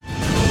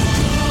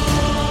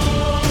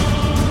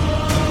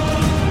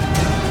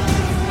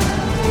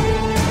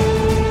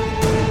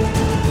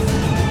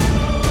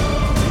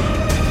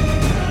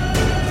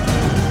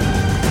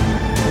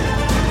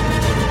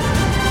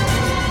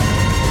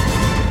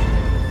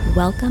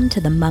Welcome to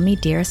the Mummy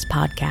Dearest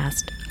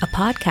podcast, a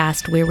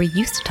podcast where we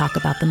used to talk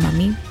about the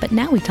mummy, but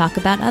now we talk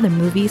about other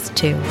movies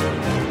too.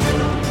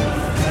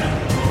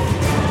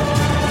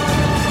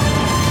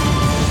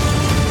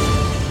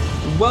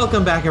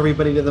 Welcome back,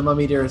 everybody, to the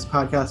Mummy Dearest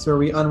podcast, where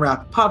we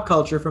unwrap pop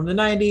culture from the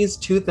 90s,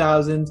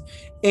 2000s,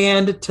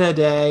 and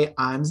today.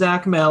 I'm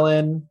Zach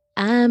Mellon.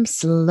 I'm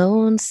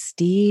Sloane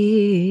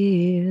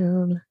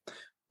Steele.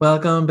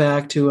 Welcome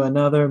back to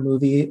another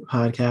movie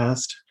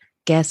podcast.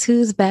 Guess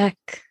who's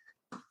back?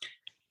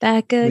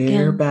 Back again.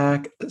 We're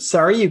back.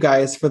 Sorry, you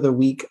guys, for the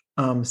week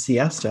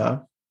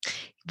siesta.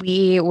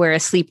 We were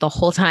asleep the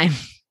whole time.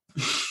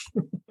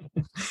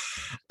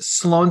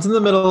 Sloane's in the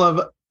middle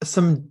of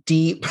some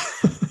deep...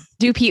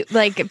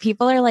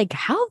 People are like,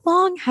 how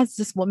long has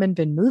this woman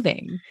been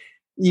moving?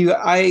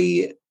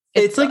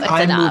 It's like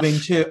I'm enough.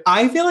 moving too.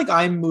 I feel like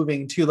I'm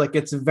moving too. Like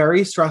it's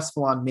very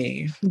stressful on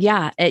me.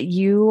 Yeah,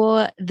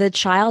 the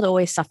child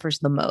always suffers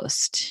the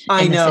most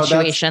in a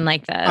situation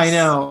like this. I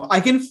know. I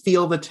can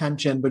feel the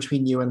tension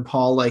between you and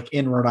Paul, like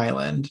in Rhode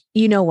Island.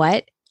 You know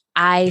what?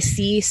 I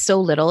see so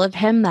little of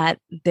him that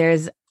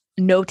there's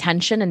no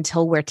tension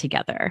until we're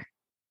together.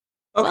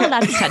 Okay. Well,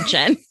 that's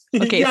tension.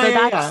 Okay,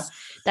 yeah.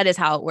 That is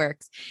how it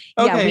works.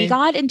 Okay. Yeah, we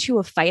got into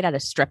a fight at a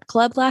strip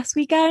club last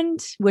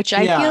weekend, which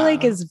I feel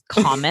like is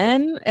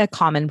a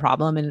common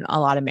problem in a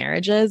lot of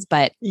marriages.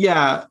 But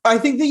yeah, I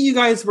think that you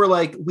guys were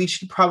like, we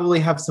should probably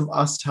have some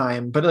us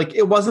time, but like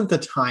it wasn't the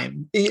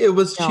time. It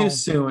was too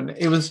soon.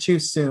 It was too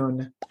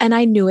soon. And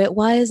I knew it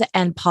was.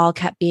 And Paul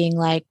kept being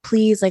like,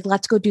 please, like,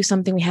 let's go do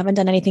something. We haven't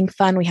done anything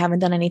fun.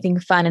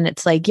 And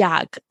it's like,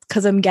 yeah,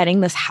 because I'm getting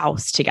this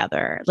house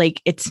together.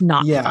 Like, it's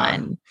not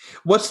fun.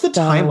 What's the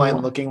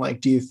timeline looking like,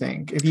 do you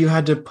think? If you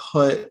had to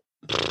put...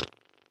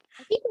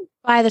 I think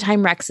by the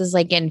time Rex is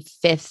like in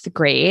 5th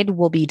grade,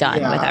 we'll be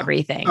done with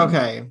everything.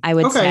 Okay. I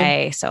would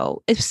say.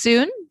 So if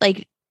soon,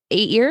 like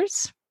 8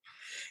 years.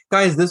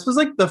 Guys, this was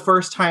like the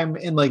first time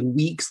in like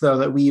weeks though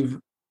that we've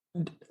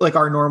like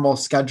our normal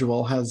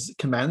schedule has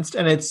commenced,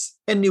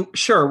 and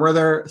sure, were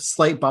there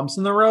slight bumps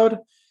in the road?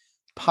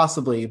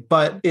 Possibly,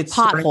 but it's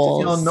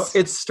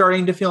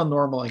starting to feel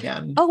normal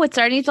again. Oh, it's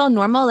starting to feel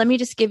normal. Let me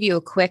just give you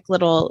a quick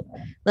little,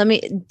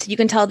 you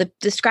can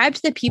describe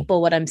to the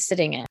people what I'm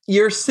sitting in.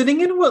 You're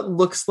sitting in what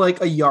looks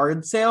like a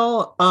yard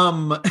sale.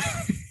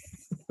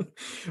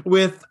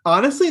 With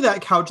honestly,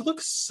 that couch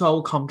looks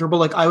so comfortable.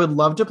 Like I would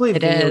love to play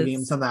video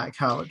games on that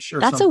couch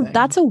something.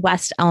 That's a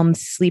West Elm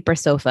sleeper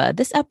sofa.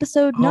 This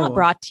episode not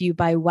brought to you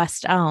by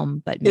West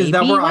Elm, but maybe is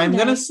that where I'm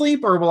going to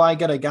sleep, or will I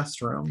get a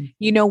guest room?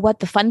 You know what?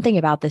 The fun thing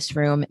about this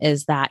room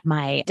is that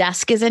my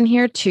desk is in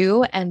here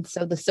too. And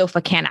so the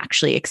sofa can't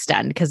actually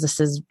extend because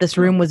this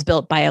room was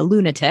built by a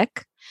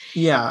lunatic.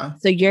 Yeah.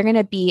 So you're going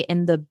to be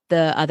in the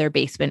other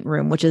basement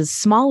room, which is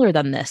smaller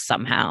than this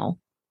somehow.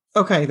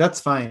 Okay. That's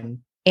fine.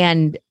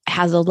 And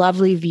has a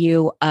lovely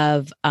view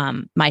of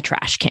my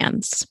trash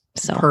cans.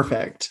 So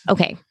perfect.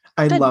 Okay.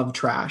 I love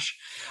trash.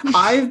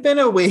 I've been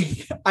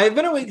awake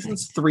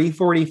since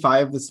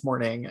 3:45 this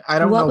morning. I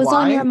don't know why. What was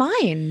on your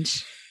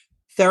mind?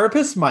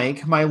 Therapist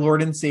Mike, my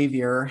Lord and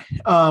Savior,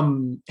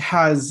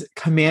 has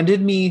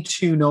commanded me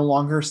to no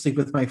longer sleep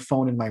with my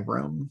phone in my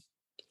room.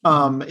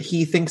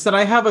 He thinks that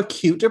I have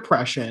acute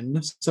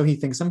depression, so he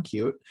thinks I'm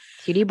cute.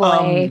 Cutie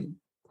boy.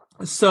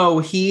 So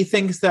he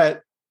thinks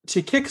that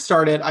to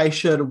kickstart it, I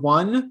should,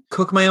 1,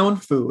 cook my own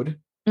food.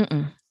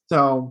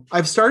 So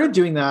I've started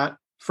doing that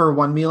for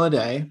 1 meal a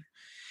day.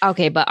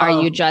 Okay, but are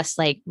you just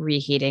like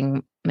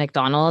reheating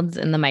McDonald's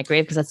in the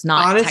microwave? Because that's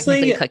not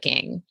technically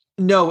cooking.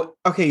 No.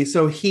 Okay.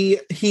 So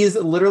he's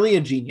literally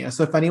a genius.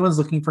 So if anyone's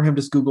looking for him,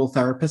 just Google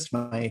Therapist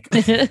Mike.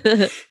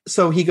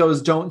 So he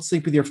goes, don't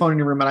sleep with your phone in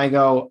your room. And I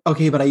go,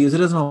 okay, but I use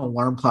it as an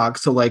alarm clock.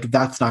 So like,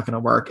 that's not going to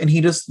work. And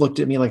he just looked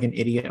at me like an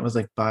idiot and was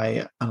like,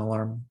 buy an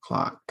alarm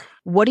clock.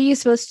 What are you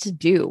supposed to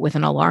do with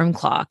an alarm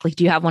clock? Like,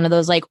 do you have one of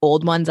those like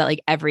old ones that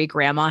like every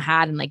grandma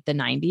had in like the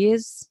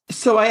 90s?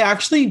 So I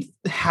actually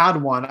had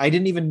one. I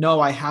didn't even know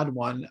I had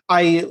one.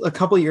 A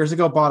couple of years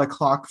ago, bought a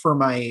clock for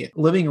my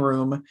living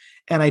room,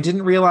 and I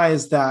didn't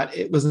realize that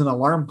it was an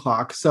alarm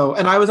clock. So,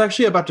 and I was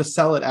actually about to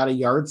sell it at a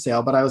yard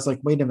sale, but I was like,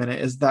 wait a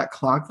minute, is that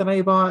clock that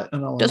I bought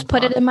an alarm Just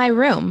put clock? It in my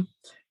room.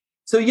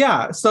 So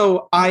yeah,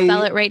 so I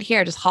sell it right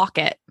here. Just hawk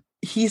it.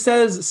 He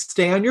says,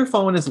 stay on your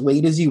phone as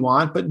late as you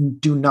want, but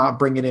do not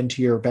bring it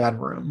into your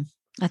bedroom.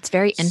 That's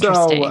very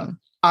interesting. So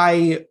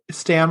I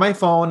stay on my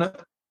phone,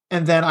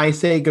 and then I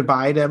say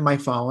goodbye to my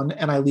phone,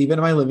 and I leave it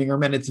in my living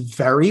room, and it's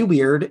very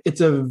weird.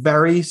 It's a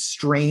very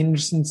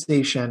strange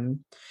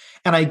sensation.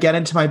 And I get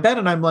into my bed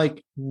and I'm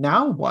like,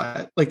 now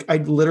what? Like, I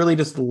literally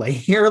just lay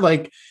here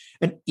like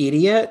an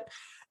idiot.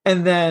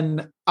 And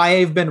then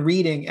I've been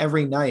reading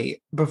every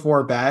night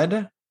before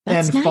bed.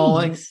 That's and nice.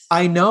 Falling.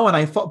 I know.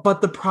 And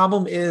but the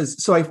problem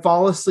is, so I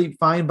fall asleep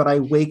fine, but I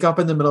wake up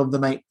in the middle of the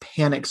night,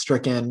 panic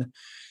stricken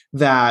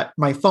that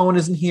my phone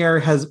isn't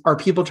here. Are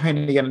people trying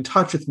to get in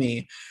touch with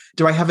me?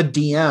 Do I have a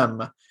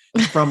DM?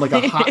 from like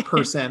a hot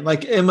person.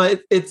 Like,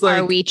 it's like,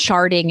 are we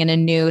charting in a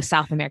new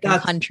South American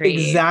country?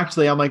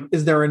 Exactly. I'm like,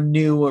 is there a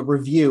new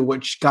review?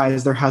 Which,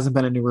 guys, there hasn't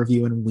been a new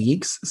review in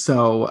weeks.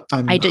 So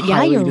I'm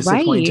highly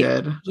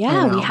disappointed. Right.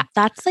 Yeah,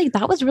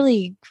 that was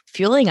really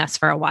fueling us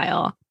for a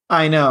while.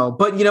 I know.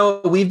 But,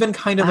 we've been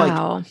kind of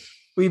like,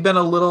 we've been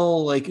a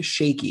little like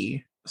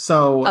shaky.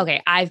 So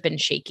okay, I've been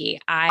shaky.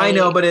 I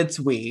know, but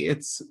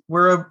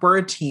we're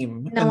a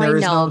team. No, and there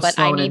is no but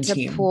I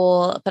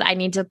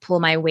need to pull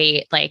my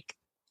weight. Like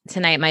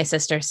tonight, my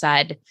sister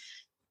said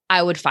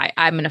I'm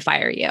going to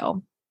fire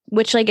you,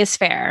 which like is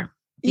fair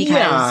because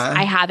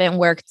I haven't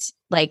worked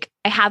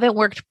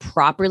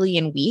properly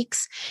in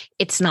weeks.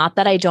 It's not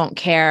that I don't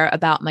care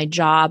about my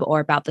job or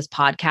about this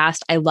podcast.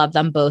 I love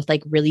them both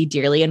like really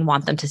dearly and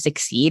want them to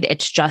succeed.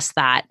 It's just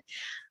that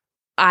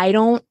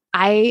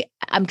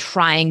I'm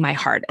trying my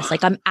hardest.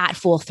 Like I'm at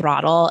full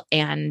throttle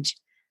and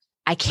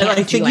I can't. And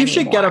I think you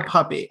should get a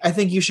puppy. I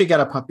think you should get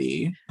a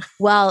puppy.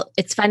 Well,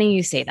 it's funny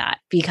you say that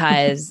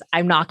because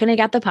I'm not going to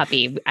get the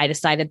puppy. I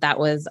decided that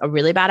was a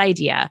really bad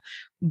idea.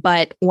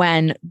 But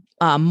when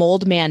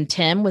Mold Man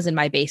Tim was in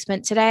my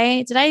basement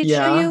today, did I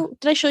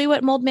show you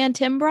what Mold Man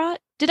Tim brought?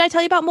 Did I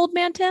tell you about Mold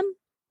Man Tim?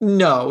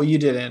 No, you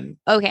didn't.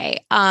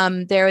 Okay.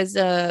 There was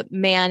a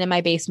man in my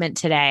basement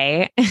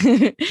today.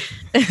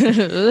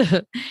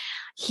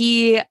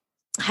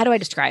 How do I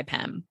describe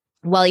him?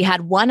 Well, he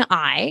had one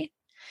eye.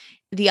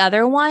 The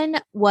other one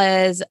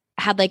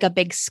had like a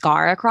big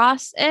scar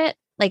across it,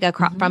 like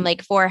from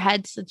like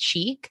forehead to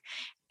cheek.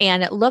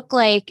 And it looked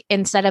like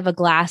instead of a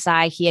glass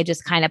eye, he had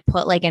just kind of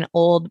put like an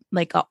old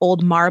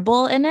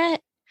marble in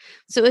it.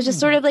 So it was just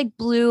sort of like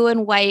blue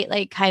and white,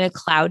 like kind of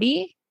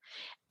cloudy.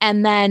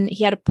 And then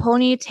he had a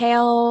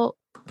ponytail,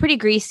 pretty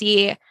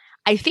greasy.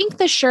 I think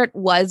the shirt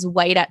was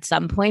white at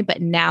some point,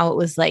 but now it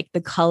was like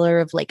the color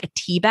of like a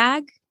tea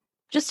bag,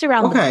 just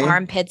around the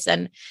armpits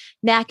and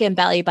neck and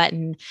belly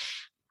button,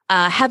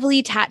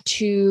 heavily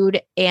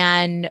tattooed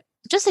and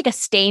just like a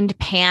stained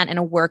pant and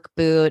a work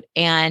boot.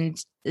 And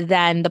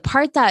then the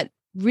part that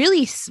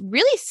really,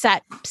 really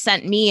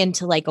sent me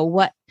into like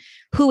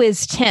who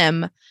is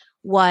Tim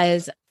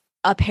was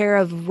a pair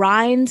of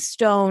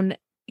rhinestone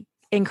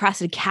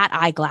encrusted cat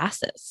eye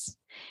glasses.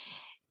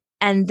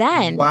 And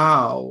then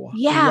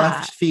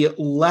left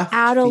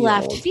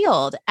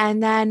field.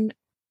 And then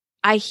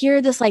I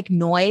hear this like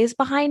noise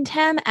behind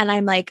him and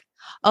I'm like,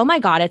 oh my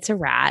God, it's a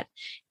rat.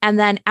 And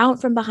then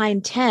out from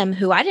behind Tim,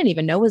 who I didn't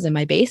even know was in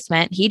my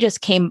basement, he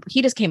just came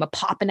a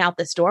popping out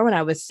this door when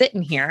I was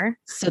sitting here.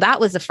 So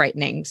that was a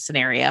frightening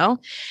scenario.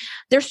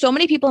 There's so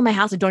many people in my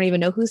house that don't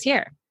even know who's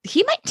here.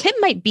 Tim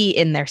might be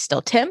in there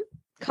still. Tim,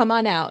 come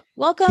on out.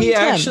 Welcome,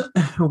 Tim.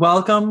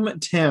 Welcome,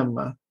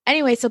 Tim.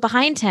 Anyway, so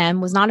behind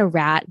him was not a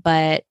rat,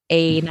 but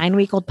a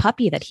 9-week-old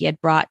puppy that he had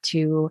brought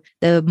to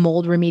the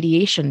mold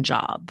remediation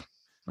job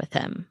with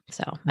him.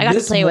 So I got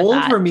to play with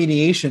that. This mold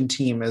remediation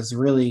team is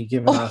really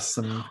giving us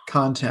some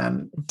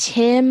content.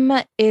 Tim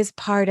is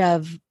part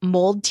of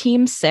Mold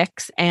Team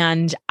 6.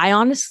 And I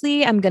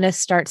honestly am going to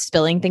start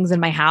spilling things in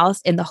my house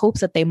in the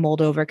hopes that they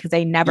mold over because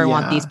I never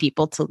want these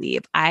people to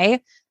leave.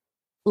 I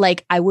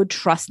would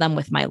trust them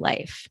with my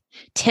life.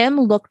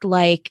 Tim looked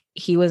like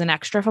he was an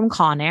extra from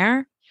Con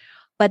Air.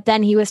 But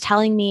then he was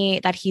telling me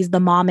that he's the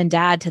mom and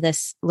dad to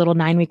this little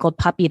 9-week-old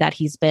puppy that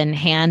he's been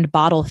hand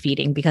bottle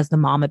feeding because the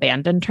mom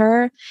abandoned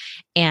her.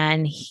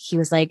 And he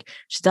was like,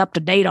 she's up to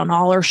date on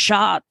all her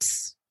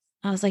shots.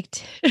 I was like,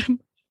 Tim.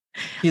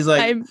 He's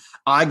like,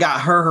 I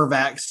got her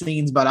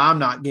vaccines, but I'm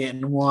not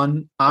getting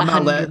one. I'm 100%.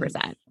 Not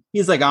letting.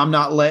 He's like, I'm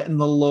not letting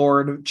the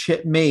Lord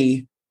chip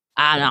me.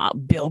 I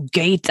don't, Bill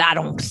Gates. I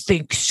don't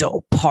think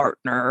so,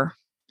 partner.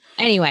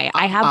 Anyway,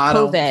 I have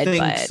COVID. I don't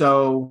think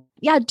so.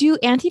 Yeah, do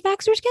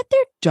anti-vaxxers get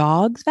their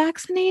dogs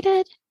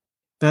vaccinated?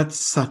 That's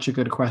such a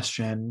good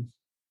question.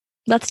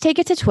 Let's take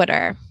it to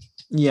Twitter.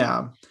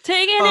 Yeah.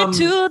 Taking it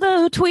to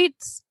the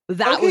tweets.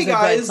 That was a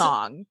good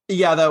song.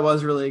 Yeah, that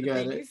was really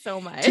good. Thank you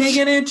so much.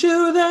 Taking it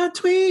to the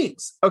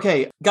tweets.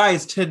 Okay,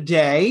 guys,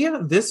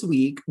 this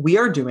week, we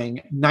are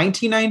doing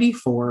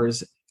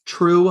 1994's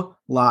True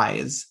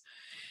Lies.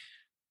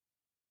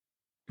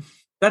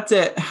 That's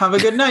it. Have a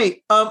good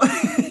night.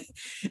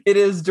 It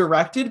is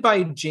directed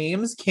by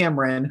James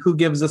Cameron, who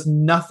gives us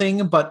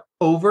nothing but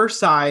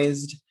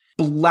oversized,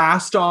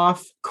 blast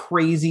off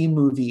crazy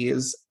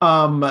movies.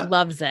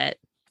 Loves it.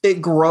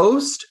 It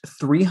grossed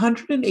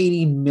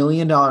 $380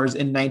 million in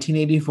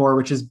 1984,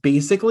 which is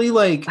basically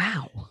like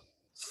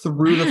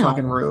through the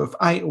fucking roof.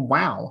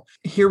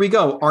 Here we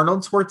go.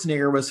 Arnold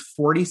Schwarzenegger was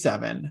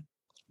 47.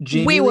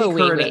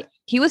 Wait.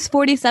 He was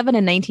 47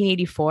 in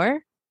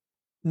 1984?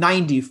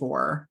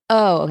 94.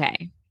 Oh,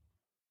 okay.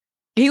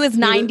 He was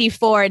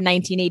 94 in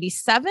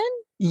 1987?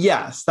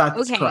 Yes,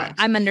 that's correct.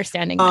 I'm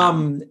understanding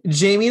now.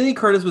 Jamie Lee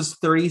Curtis was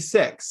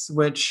 36,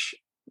 which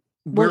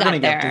we're going to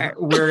get to.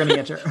 We're going to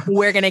get to her.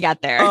 We're going to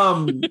get there.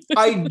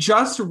 I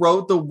just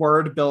wrote the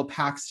word Bill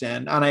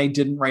Paxton and I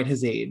didn't write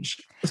his age.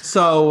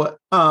 So,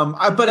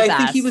 but I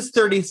think he was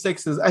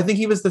 36. I think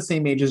he was the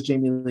same age as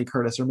Jamie Lee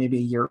Curtis or maybe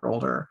a year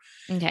older.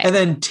 Okay. And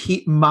then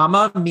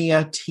Mamma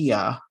Mia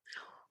Tia.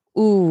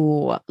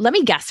 Ooh, let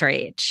me guess her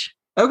age.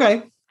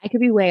 Okay. I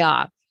could be way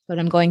off, but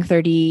I'm going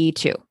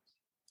 32.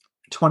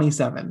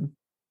 27.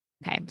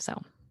 Okay,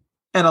 so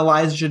And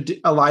Eliza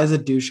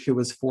Dushku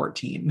was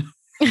 14.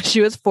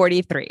 she was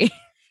 43.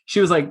 She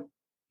was like,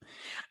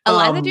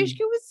 Eliza Dushku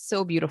was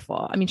so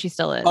beautiful. I mean, she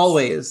still is.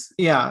 always.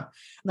 Yeah.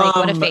 Like,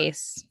 what a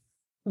face.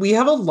 We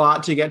have a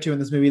lot to get to in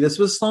this movie. This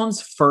was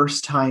Sloane's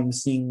first time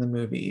seeing the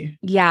movie.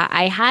 Yeah,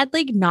 I had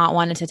like not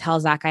wanted to tell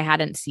Zach I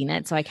hadn't seen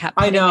it, so I kept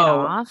putting it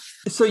off.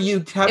 So you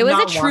kept it was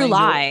a true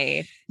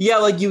lie. Yeah,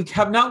 like you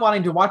kept not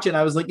wanting to watch it. And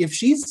I was like, if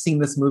she's seen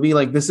this movie,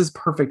 like this is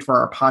perfect for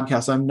our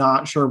podcast. I'm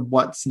not sure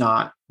what's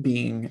not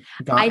being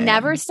gotten. I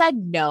never said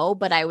no,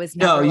 but I was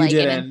never like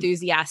an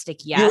enthusiastic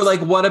yes. You were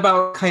like, what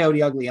about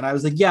Coyote Ugly? And I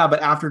was like, yeah,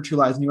 but after True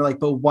Lies. And you were like,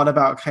 but what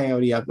about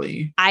Coyote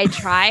Ugly? I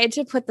tried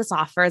to put this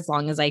off for as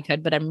long as I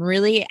could, but I'm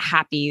really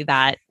happy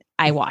that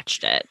I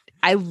watched it.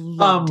 I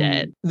loved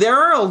it. There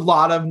are a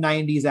lot of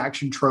 90s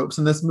action tropes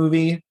in this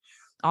movie.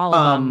 All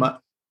of them.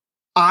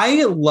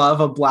 I love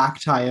a black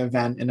tie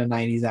event in a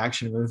 90s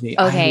action movie.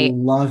 Okay. I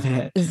love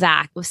it.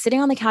 Zach was sitting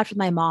on the couch with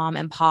my mom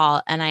and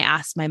Paul, and I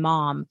asked my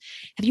mom,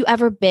 have you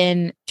ever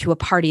been to a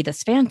party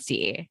this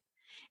fancy?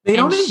 They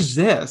don't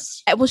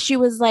exist. Well, she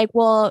was like,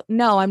 well,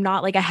 no, I'm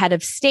not like a head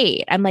of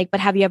state. I'm like, but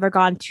have you ever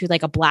gone to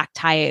like a black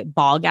tie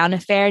ball gown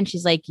affair? And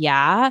she's like,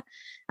 yeah.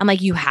 I'm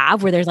like, you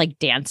have, where there's like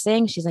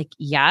dancing? She's like,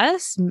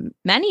 yes,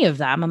 many of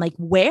them. I'm like,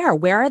 where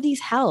are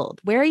these held?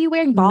 Where are you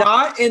wearing balls?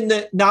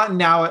 Not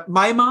now.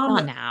 My mom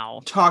not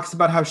now. Talks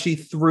about how she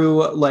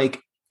threw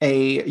like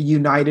a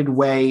United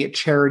Way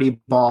charity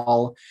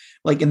ball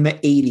like in the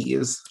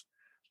 80s.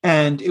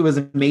 And it was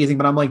amazing.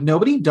 But I'm like,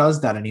 nobody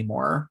does that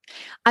anymore.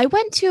 I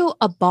went to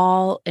a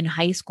ball in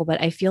high school, but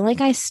I feel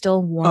like I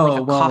still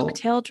wore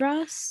cocktail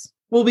dress.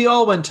 Well, we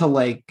all went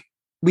to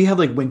we had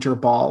like winter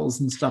balls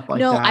and stuff like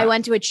that. No, I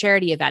went to a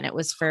charity event. It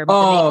was for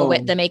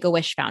the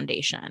Make-A-Wish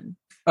Foundation.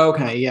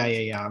 Okay.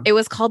 Yeah. It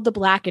was called the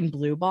Black and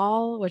Blue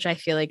Ball, which I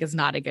feel like is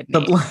not a good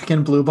name. The Black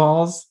and Blue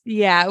Balls?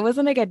 Yeah, it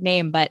wasn't a good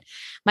name, but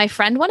my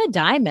friend won a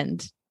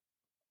diamond.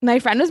 My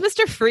friend was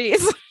Mr.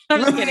 Freeze.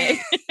 I'm just kidding.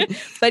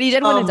 But he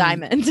did win a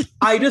diamond.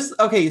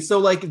 So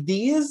like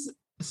these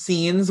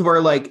scenes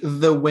where like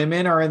the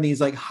women are in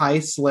these like high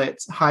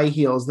slits, high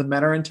heels, the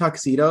men are in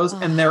tuxedos,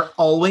 and they're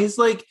always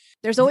like,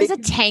 there's always a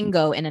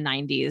tango in a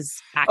 90s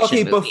action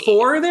movie.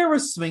 Before there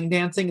was swing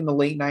dancing in the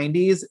late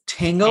 90s,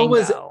 tango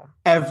was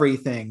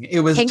everything.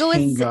 It was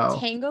tango.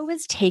 Tango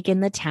was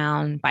taking the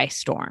town by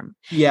storm.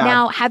 Yeah.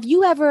 Now, have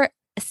you ever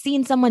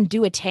seen someone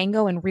do a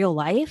tango in real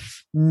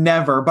life?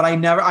 Never, but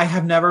I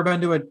have never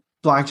been to a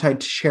black tie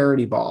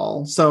charity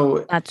ball.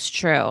 So that's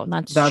true.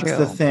 That's true.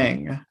 The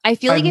thing. I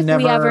feel like if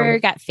we ever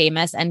get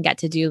famous and get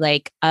to do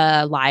like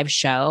a live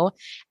show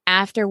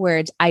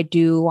afterwards, I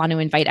do want to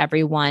invite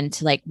everyone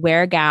to like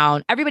wear a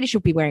gown. Everybody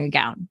should be wearing a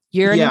gown.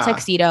 You're in a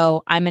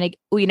tuxedo.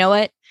 You know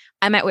what?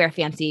 I might wear a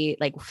fancy,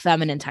 like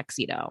feminine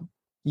tuxedo.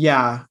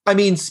 Yeah. I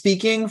mean,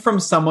 speaking from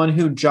someone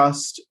who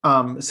just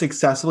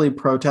successfully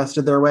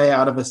protested their way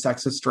out of a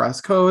sexist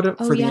dress code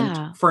for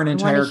an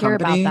entire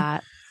company. About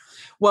that.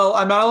 Well,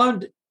 I'm not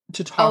allowed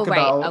to talk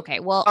about.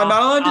 Okay. Well, I'm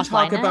not allowed to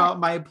talk about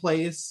my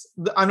place.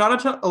 I'm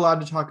not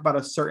allowed to talk about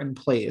a certain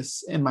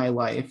place in my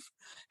life.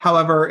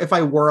 However, if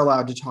I were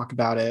allowed to talk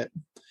about it,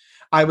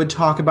 I would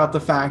talk about the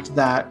fact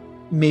that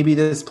maybe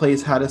this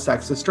place had a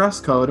sexist dress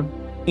code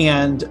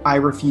and I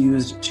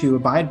refused to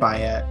abide by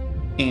it.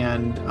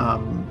 And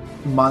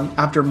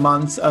after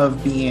months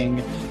of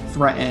being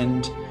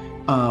threatened,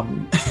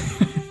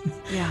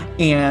 yeah.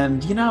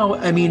 And,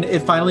 I mean,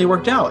 it finally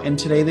worked out. And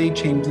today they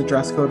changed the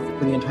dress code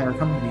for the entire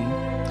company.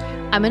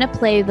 I'm going to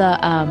play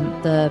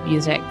the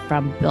music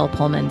from Bill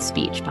Pullman's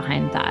speech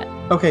behind that.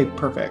 Okay,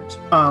 perfect.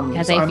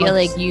 Because I feel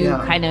like you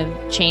kind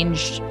of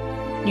changed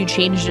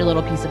a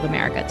little piece of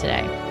America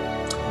today.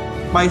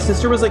 My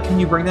sister was like, can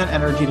you bring that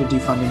energy to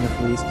defunding the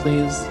police,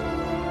 please?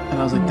 And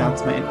I was like,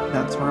 that's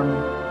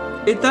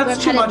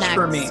too much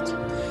for me.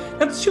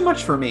 That's too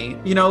much for me.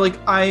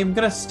 I'm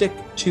going to stick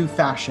to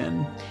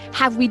fashion.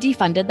 Have we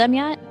defunded them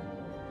yet?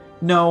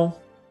 No.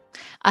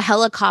 A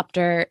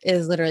helicopter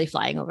is literally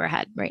flying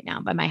overhead right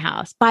now by my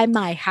house. By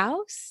my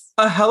house?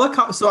 A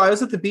helicopter. So I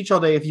was at the beach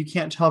all day, if you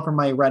can't tell from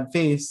my red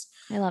face.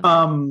 I love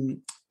it.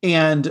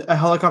 And a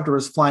helicopter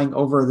was flying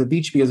over the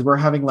beach because we're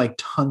having like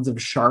tons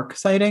of shark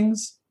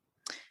sightings.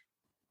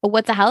 But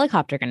what's a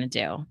helicopter going to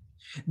do?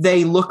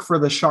 They look for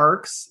the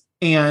sharks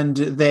and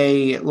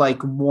they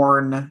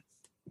warn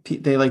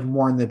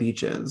the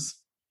beaches.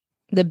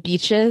 The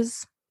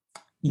beaches?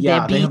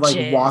 Yeah, they have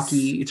like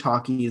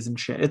walkie-talkies and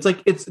shit. It's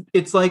like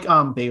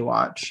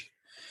Baywatch.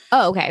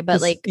 Oh, okay, but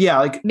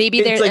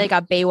maybe there's like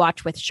a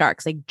Baywatch with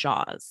sharks, like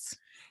Jaws.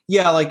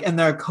 Yeah, and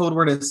their code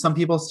word is "Some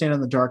people stand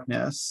in the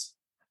darkness."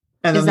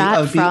 And is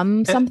that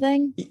from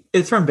something?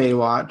 It's from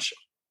Baywatch.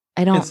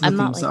 I'm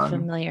not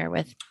familiar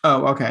with.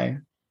 Oh, okay.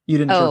 You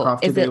didn't jerk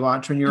off to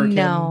Baywatch when you were a kid?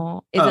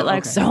 No. Is it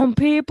like some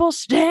people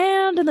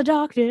stand in the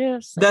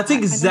darkness? That's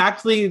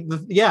exactly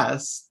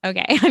yes.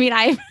 Okay. I mean,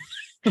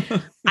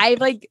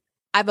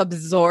 I've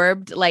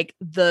absorbed like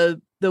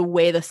the the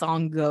way the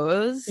song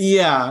goes.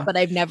 Yeah. But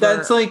I've never.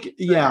 That's like,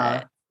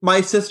 yeah.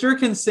 My sister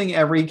can sing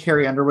every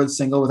Carrie Underwood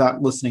single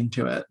without listening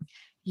to it.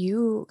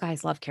 You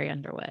guys love Carrie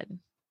Underwood.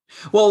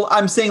 Well,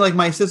 I'm saying like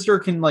my sister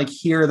can like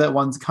hear that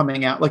one's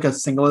coming out, like a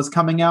single is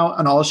coming out,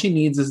 and all she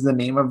needs is the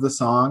name of the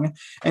song,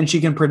 and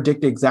she can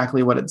predict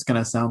exactly what it's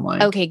gonna sound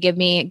like. Okay, give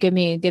me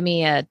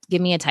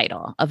a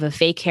title of a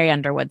fake Carrie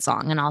Underwood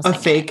song, and I'll sing a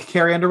fake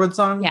Carrie Underwood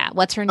song. Yeah,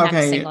 what's her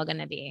next single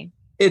gonna be?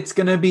 It's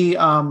gonna be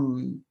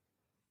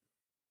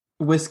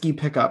Whiskey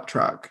Pickup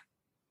Truck.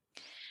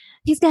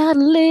 He's got a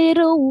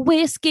little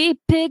whiskey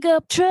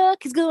pickup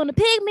truck. He's gonna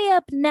pick me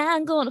up and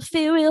I'm gonna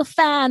feel real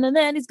fine. And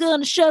then he's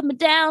gonna shove me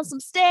down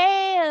some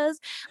stairs.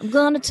 I'm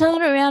gonna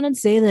turn around and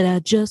say that I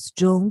just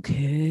don't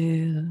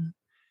care.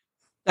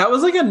 That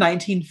was like a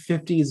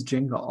 1950s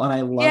jingle, and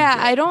I loved it. Yeah,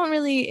 I don't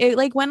really. It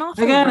like went off.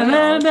 Do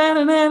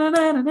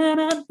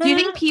you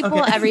think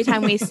people every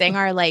time we sing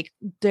are like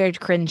they're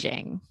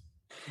cringing?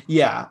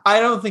 Yeah, I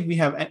don't think we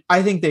have.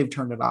 I think they've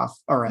turned it off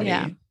already.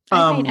 Yeah,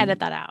 I might edit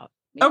that out.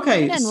 Maybe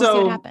okay,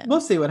 so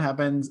we'll see what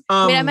happens. Wait,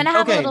 I'm gonna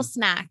have a little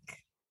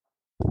snack.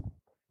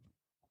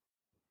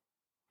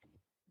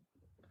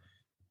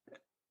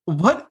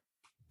 What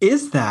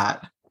is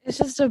that? It's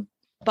just a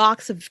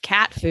box of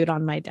cat food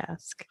on my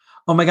desk.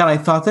 Oh my God, I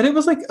thought that it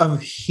was like a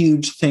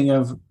huge thing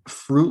of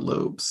Fruit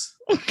Loops.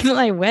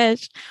 I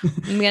wish.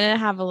 I'm gonna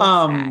have a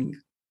little snack.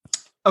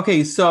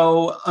 Okay,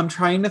 so I'm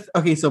trying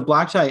to. So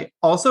Black Chai.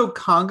 Also,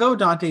 Congo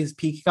Dante's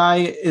Peak guy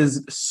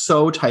is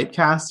so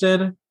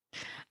typecasted.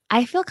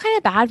 I feel kind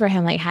of bad for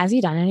him. Like, has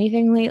he done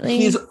anything lately?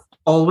 He's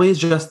always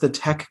just the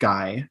tech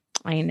guy.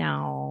 I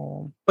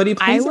know. But he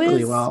plays it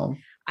really well.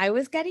 I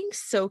was getting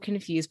so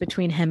confused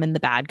between him and the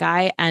bad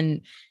guy.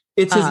 And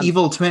it's his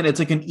evil twin. It's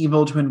like an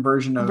evil twin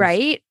version of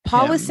right.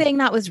 Paul was saying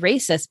that was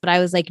racist, but I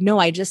was like, no,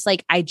 I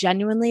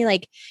genuinely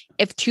like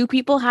if two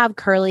people have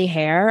curly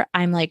hair,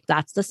 I'm like,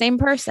 that's the same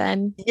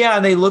person. Yeah,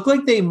 and they look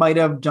like they might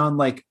have done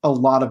like a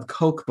lot of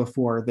coke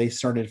before they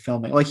started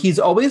filming. Like he's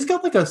always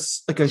got like a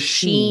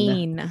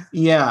sheen.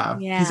 Yeah.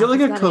 He's got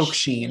like a coke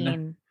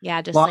sheen.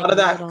 Yeah, just a lot of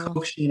that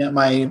coke sheen at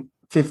my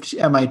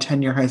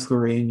 10-year high school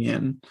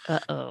reunion.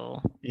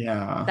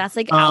 Yeah. That's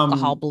like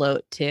alcohol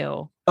bloat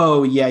too.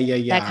 Oh yeah.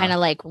 That kind of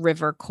like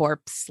river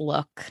corpse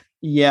look.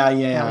 Yeah.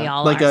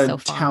 Like a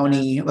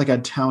townie. Yeah,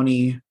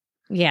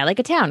 like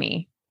a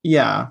townie.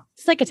 Yeah.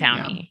 It's like a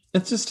townie. Yeah.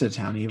 It's just a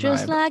townie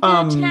just vibe. Like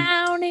a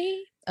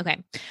townie.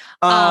 Okay.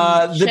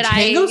 The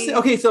tango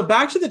okay, so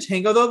back to the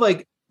tango though,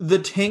 like the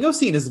tango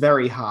scene is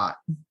very hot.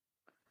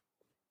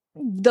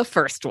 The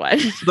first one.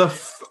 The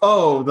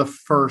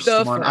first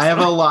one. I have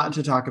a lot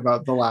to talk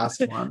about the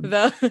last one.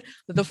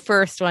 The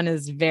first one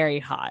is very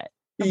hot.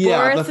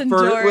 Yeah, Boris and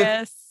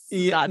Doris.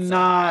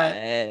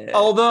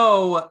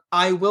 Although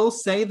I will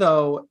say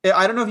though,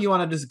 I don't know if you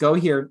want to just go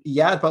here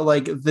yet, but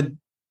like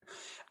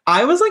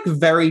I was like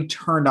very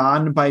turned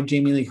on by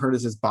Jamie Lee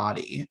Curtis's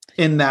body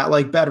in that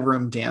like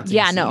bedroom dancing.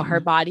 Yeah, scene. No,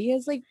 her body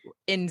is like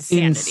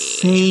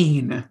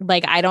insane.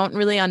 Like I don't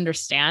really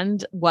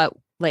understand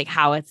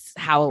how it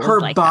was her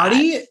like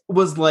body that.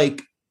 Was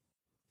like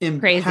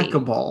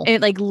impeccable.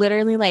 It like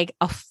literally like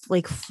a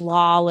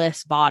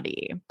flawless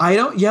body.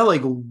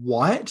 Like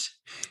what?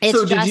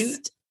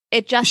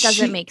 It just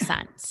doesn't make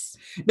sense.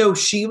 No,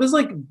 she was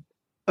like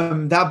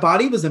that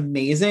body was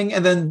amazing,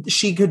 and then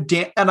she could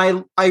dance, and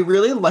I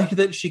really liked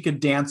that she could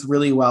dance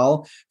really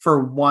well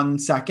for 1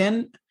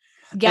 second.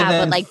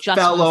 Yeah, but like just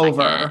fell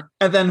over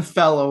and then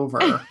fell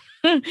over.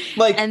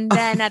 Like, and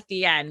then at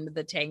the end,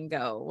 the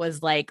tango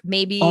was like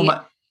maybe.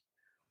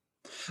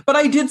 But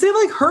I did say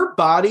like her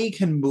body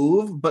can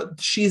move, but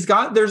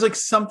there's like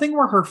something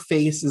where her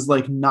face is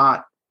like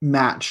not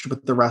matched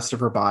with the rest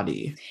of her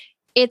body.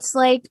 It's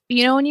like,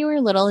 when you were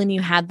little and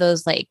you had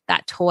those like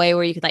that toy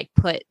where you could like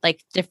put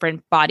like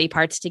different body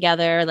parts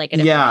together, like in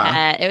a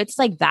head. It's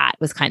like that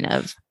was kind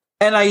of.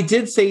 And I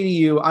did say to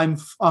you, I'm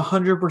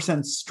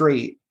 100%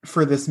 straight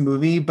for this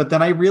movie, but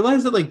then I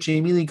realized that like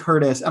Jamie Lee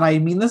Curtis, and I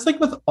mean this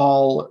like with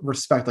all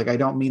respect, like I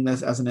don't mean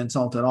this as an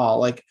insult at all.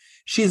 Like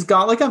she's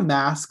got like a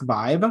mask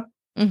vibe.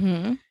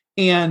 Mm-hmm.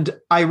 And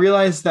I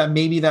realized that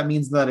maybe that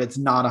means that it's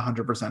not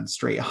 100%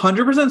 straight.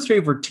 100%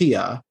 straight for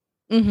Tia.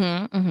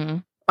 Mm-hmm. Mm-hmm.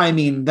 I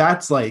mean,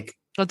 that's a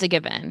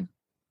given.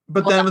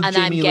 But then with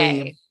Jamie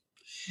Lee.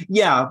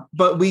 Yeah,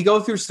 but we go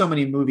through so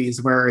many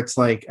movies where it's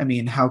like, I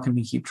mean, how can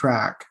we keep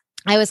track?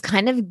 I was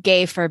kind of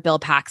gay for Bill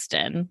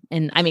Paxton.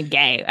 And I mean,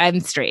 gay.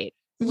 I'm straight.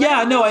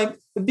 Yeah, no, I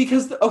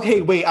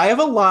have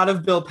a lot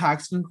of Bill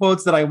Paxton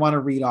quotes that I want to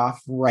read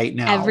off right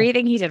now.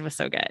 Everything he did was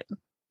so good.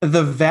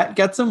 The vet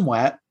gets him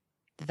wet.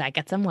 That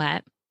gets him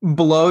wet.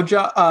 Blow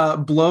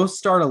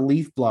start a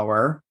leaf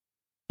blower.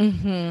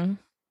 Mm-hmm.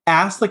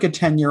 Ass like a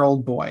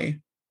 10-year-old boy.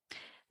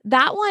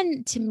 That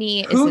one to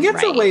me who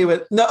gets away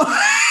with no.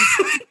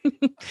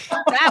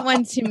 That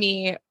one to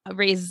me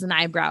raises an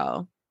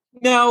eyebrow.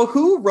 Now,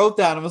 who wrote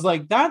that and was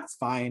like, that's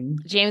fine?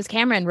 James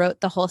Cameron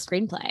wrote the whole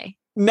screenplay.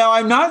 Now,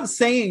 I'm not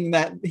saying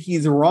that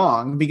he's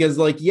wrong because,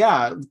 like,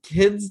 yeah,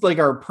 kids like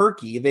are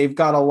perky. They've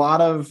got a lot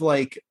of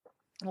like,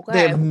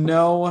 they have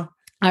no.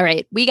 All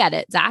right, we get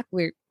it, Zach.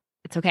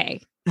 It's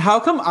okay. How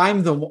come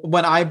I'm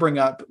when I bring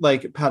up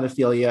like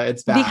pedophilia,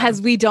 it's bad?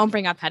 Because we don't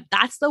bring up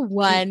that's the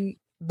one.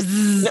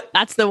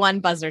 That's the one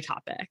buzzer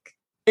topic.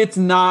 It's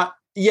not.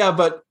 Yeah,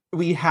 but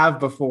we have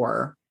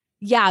before.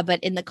 Yeah,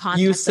 but in the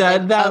context you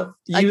said that of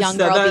a young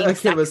girl being a kid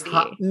sexy. was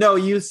hot. No,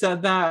 you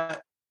said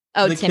that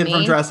the Timmy? kid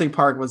from Jurassic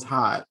Park was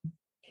hot.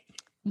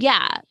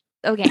 Yeah.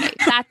 Okay,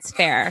 that's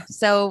fair.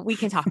 So we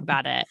can talk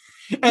about it.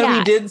 And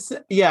we did.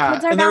 Yeah,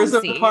 and there was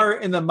a bouncy.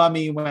 part in The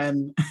Mummy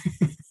when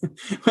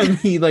when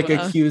he like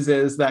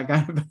accuses that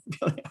guy of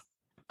pedophilia.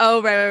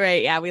 Oh,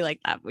 right. Yeah, we like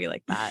that. We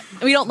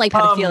don't like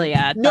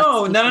pedophilia.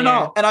 No.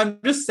 And I'm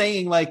just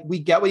saying, like, we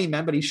get what he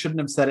meant, but he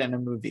shouldn't have said it in a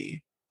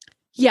movie.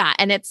 Yeah,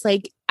 and it's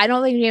like, I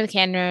don't think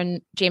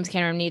James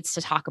Cameron needs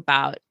to talk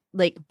about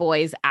like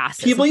boys'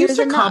 asses. People used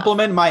to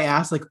compliment my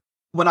ass. Like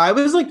when I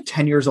was like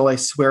 10 years old, I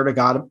swear to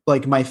God,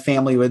 like my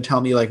family would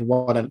tell me like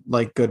what a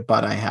like good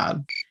butt I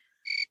had.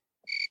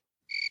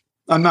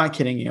 I'm not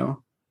kidding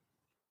you.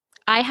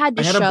 I had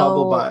a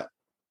bubble butt.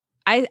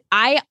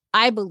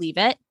 I believe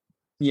it.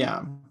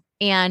 Yeah.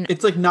 And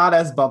it's like not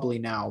as bubbly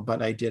now,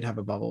 but I did have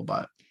a bubble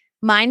butt.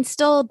 Mine's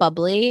still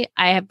bubbly.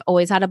 I have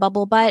always had a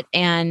bubble butt.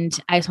 And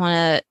I just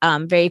want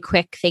to very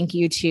quick thank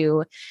you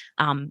to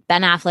Ben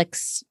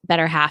Affleck's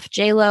better half,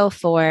 J-Lo,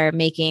 for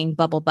making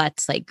bubble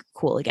butts like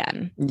cool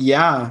again.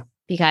 Yeah.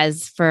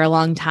 Because for a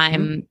long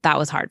time, that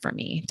was hard for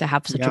me to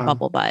have such a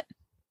bubble butt.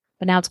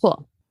 But now it's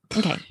cool.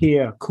 Okay.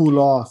 Yeah, cool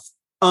off.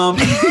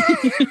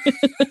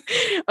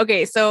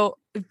 Okay, so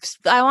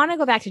I want to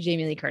go back to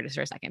Jamie Lee Curtis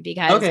for a second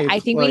because I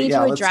think we need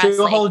to address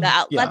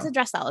let's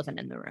address the elephant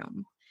in the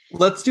room.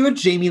 Let's do a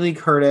Jamie Lee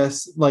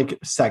Curtis like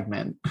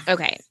segment.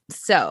 Okay,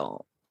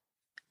 so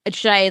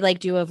should I like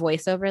do a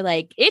voiceover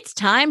like it's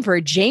time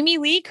for Jamie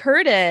Lee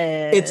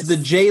Curtis? It's the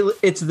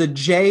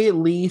J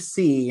Lee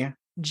C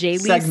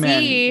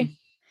segment.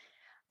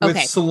 With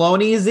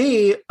Saloni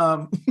Z.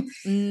 I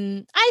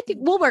think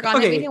we'll work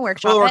on it. We can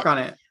workshop We'll work on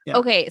it. Yeah.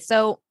 Okay,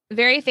 so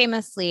very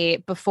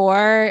famously,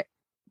 before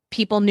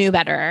people knew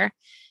better,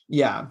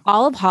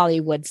 all of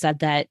Hollywood said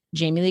that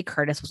Jamie Lee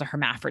Curtis was a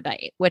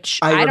hermaphrodite, which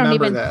I don't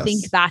even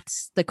think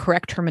that's the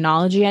correct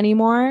terminology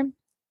anymore.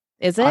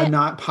 Is it? I'm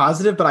not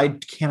positive, but I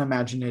can't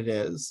imagine it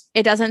is.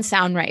 It doesn't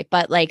sound right,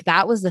 but like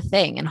that was the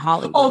thing in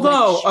Hollywood.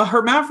 Although a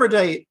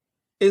hermaphrodite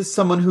is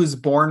someone who's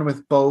born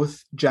with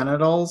both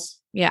genitals.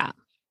 Yeah.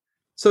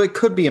 So it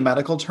could be a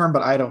medical term,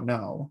 but I don't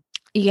know.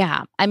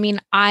 Yeah. I mean,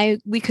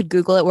 we could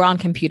Google it. We're on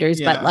computers,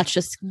 but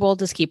we'll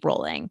just keep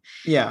rolling.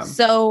 Yeah.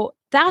 So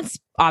that's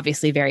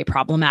obviously very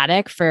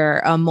problematic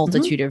for a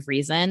multitude of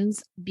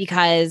reasons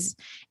because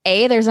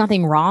there's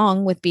nothing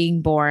wrong with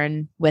being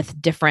born with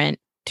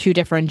two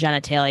different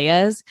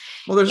genitalias.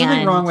 Well, there's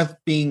nothing wrong with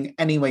being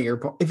any way you're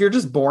born. If you're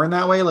just born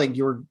that way, like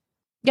you're.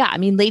 Yeah. I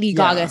mean, Lady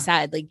Gaga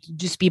said, like,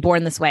 just be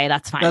born this way.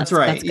 That's fine. That's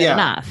right. That's good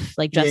enough.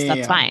 Like,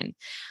 that's fine.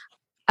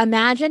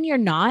 Imagine you're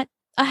not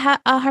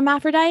a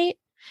hermaphrodite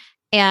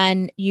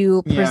and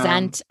you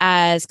present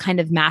as kind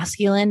of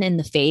masculine in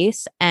the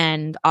face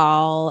and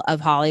all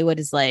of Hollywood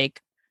is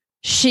like,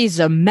 she's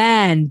a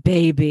man,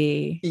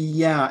 baby.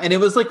 Yeah. And it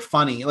was like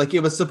funny. Like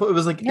it was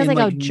like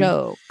a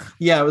joke.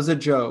 Yeah, it was a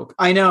joke.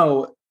 I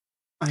know.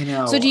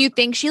 So do you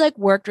think she like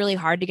worked really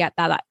hard to get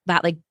that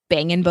like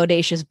banging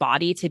bodacious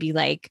body to be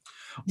like,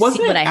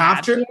 wasn't it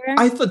after?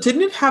 I thought,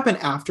 didn't it happen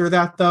after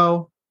that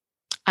though?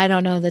 I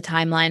don't know the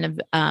timeline of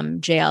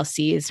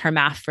JLC's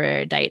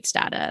hermaphrodite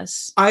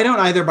status. I don't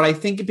either, but I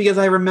think because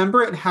I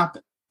remember it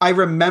happen. I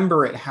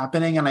remember it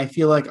happening, and I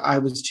feel like I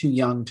was too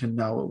young to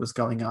know what was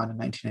going on in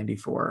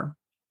 1994.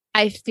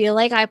 I feel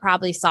like I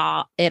probably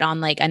saw it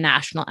on like a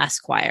National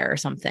Esquire or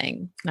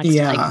something. Next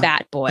to like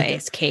Bat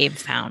Boy's Cave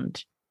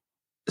Found.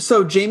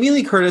 So Jamie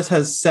Lee Curtis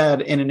has said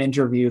in an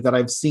interview that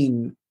I've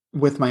seen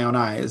with my own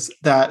eyes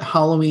that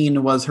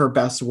Halloween was her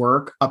best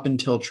work up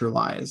until True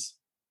Lies.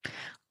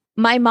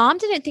 My mom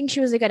didn't think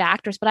she was a good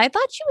actress, but I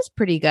thought she was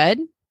pretty good.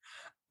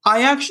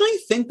 I actually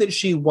think that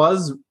she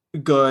was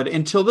good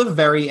until the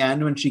very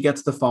end when she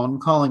gets the phone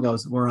call and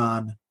goes, "We're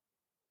on."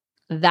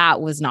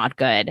 That was not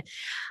good.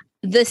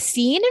 The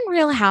scene in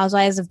Real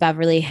Housewives of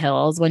Beverly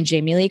Hills when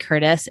Jamie Lee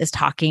Curtis is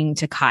talking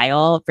to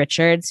Kyle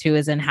Richards, who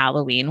is in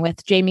Halloween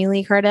with Jamie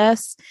Lee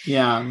Curtis,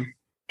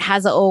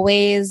 has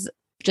always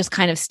just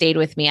kind of stayed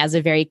with me as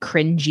a very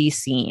cringy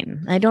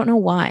scene. I don't know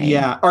why.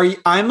 Yeah.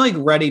 I'm like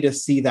ready to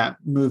see that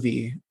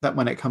movie that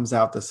when it comes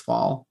out this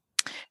fall.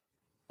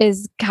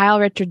 Is Kyle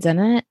Richards in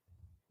it?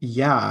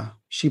 Yeah.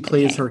 She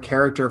plays her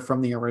character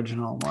from the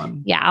original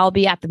one. Yeah. I'll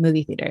be at the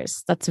movie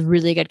theaters. That's a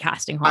really good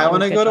casting. I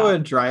want to go to a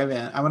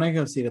drive-in. I want to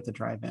go see it at the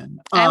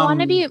drive-in. I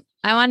want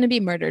to be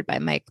murdered by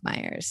Mike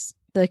Myers,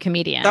 the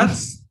comedian.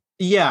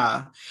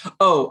 Yeah.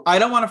 Oh, I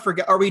don't want to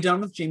forget. Are we done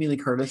with Jamie Lee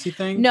Curtis, you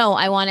think? No,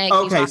 I want to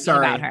keep talking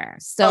about her.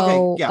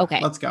 So, okay.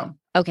 Let's go.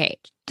 Okay.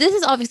 This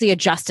is obviously a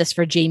Justice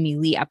for Jamie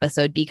Lee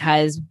episode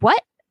because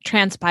what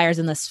transpires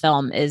in this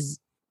film is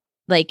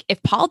like,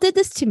 if Paul did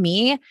this to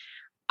me,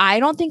 I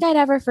don't think I'd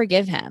ever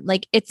forgive him.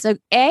 Like it's a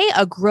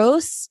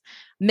gross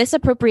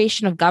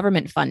misappropriation of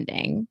government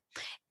funding.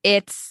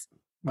 It's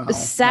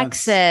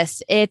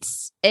sexist.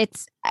 It's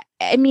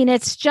I mean,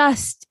 it's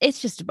just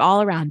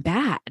all around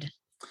bad.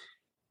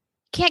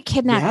 Can't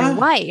kidnap your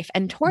wife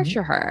and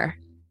torture her.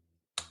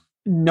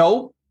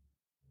 Nope.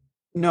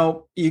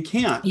 You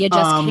can't. You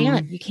just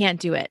can't. You can't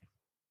do it.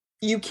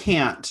 You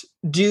can't.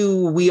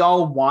 Do we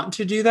all want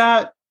to do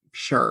that?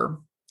 Sure.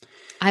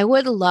 I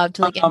would love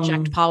to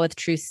inject Paul with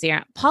truth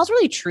serum. Paul's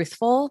really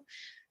truthful,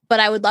 but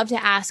I would love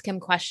to ask him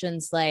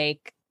questions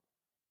like,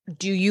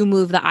 do you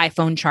move the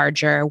iPhone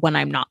charger when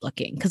I'm not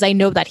looking? Because I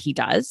know that he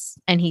does.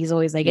 And he's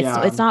always like,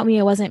 it's not me.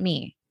 It wasn't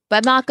me. But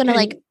I'm not going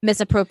to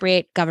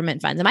misappropriate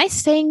government funds. Am I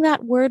saying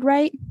that word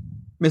right?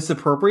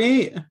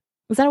 Misappropriate?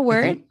 Is that a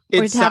word?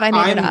 Or have I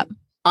made it up?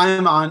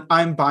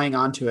 I'm buying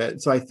onto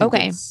it. So I think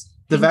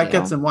the vet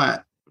gets him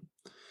wet.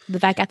 The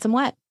vet gets him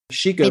wet.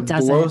 She could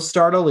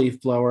start a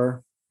leaf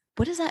blower.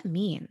 What does that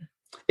mean?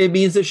 It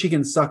means that she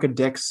can suck a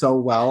dick so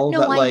well.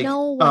 No, I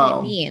know what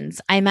it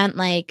means. I meant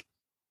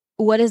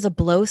what is a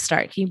blow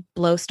start? Can you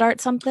blow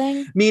start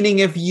something? Meaning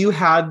if you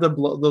had the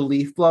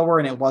leaf blower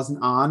and it wasn't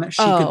on,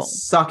 she could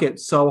suck it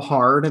so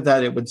hard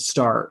that it would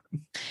start.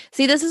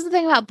 See, this is the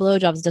thing about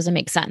blowjobs. Doesn't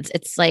make sense.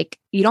 It's like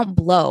you don't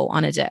blow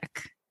on a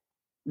dick.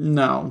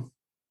 No.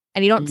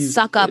 And you don't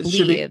suck up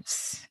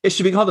leaves. It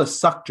should be called a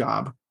suck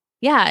job.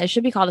 Yeah, it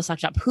should be called a suck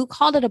job. Who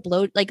called it a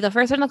blow? The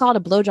first one that called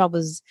it a blowjob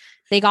was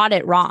they got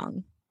it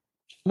wrong.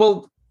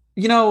 Well,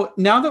 now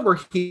that we're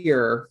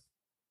here,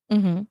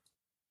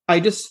 I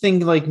just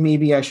think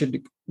maybe I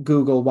should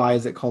Google why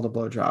is it called a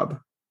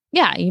blowjob.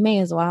 Yeah, you may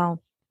as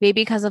well.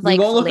 Maybe because of we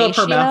won't look up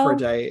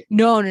hermaphrodite.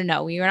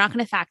 No. We are not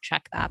going to fact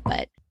check that,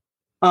 but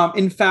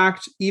in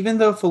fact, even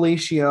though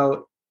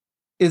fellatio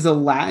is a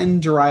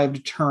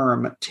Latin-derived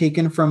term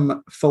taken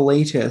from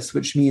fellatus,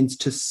 which means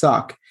to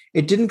suck,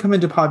 it didn't come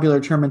into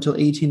popular term until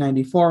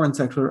 1894 when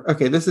sexual.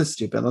 Okay, this is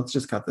stupid. Let's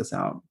just cut this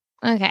out.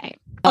 Okay.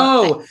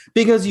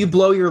 Because you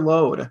blow your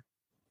load.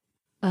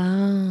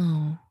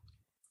 Oh.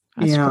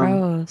 That's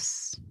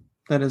gross.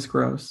 That is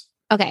gross.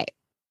 Okay.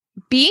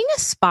 Being a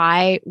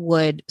spy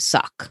would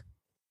suck.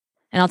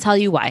 And I'll tell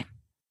you why.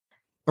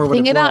 Or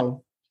would it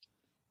blow?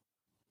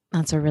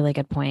 That's a really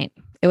good point.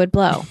 It would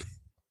blow.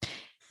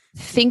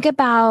 Think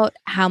about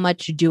how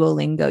much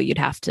Duolingo you'd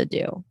have to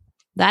do.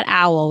 That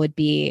owl would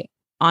be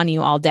on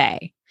you all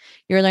day.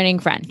 You're learning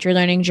French. You're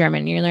learning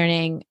German. You're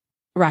learning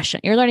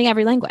Russian. You're learning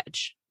every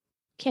language.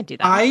 Can't do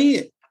that.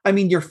 I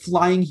mean, you're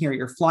flying here.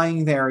 You're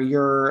flying there.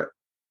 You're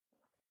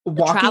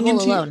walking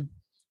into alone.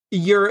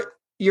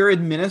 Your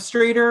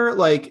administrator,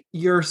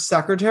 your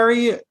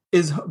secretary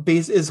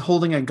is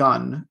holding a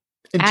gun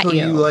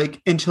until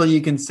until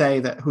you can say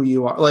that who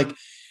you are.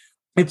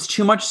 It's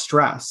too much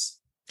stress.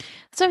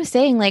 That's what I'm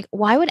saying.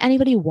 Why would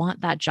anybody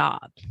want that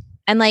job?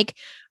 And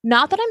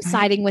not that I'm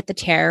siding with the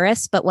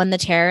terrorists, but when the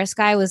terrorist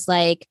guy was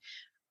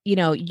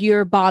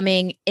you're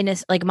bombing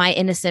my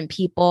innocent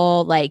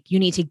people, you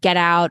need to get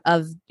out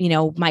of,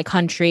 my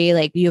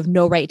country. You have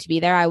no right to be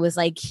there. I was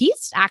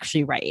he's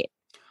actually right.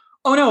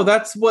 Oh no,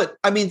 that's what,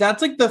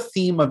 that's the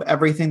theme of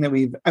everything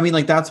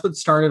that that's what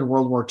started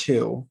World War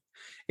II.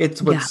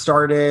 It's what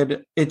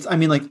started,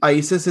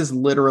 ISIS is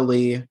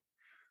literally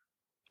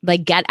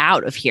get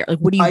out of here.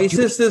 What do you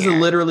ISIS is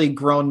literally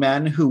grown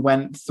men who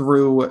went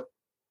through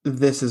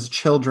this as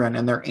children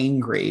and they're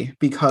angry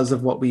because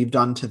of what we've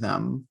done to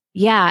them.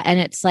 Yeah. And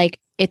it's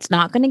it's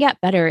not going to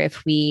get better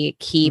if we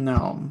keep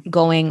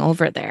going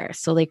over there.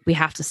 So we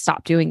have to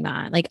stop doing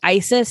that.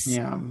 ISIS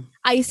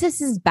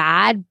is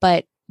bad,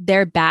 but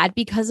they're bad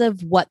because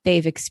of what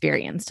they've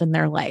experienced in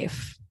their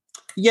life.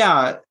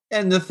 Yeah.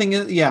 And the thing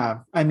is,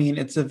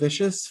 it's a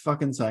vicious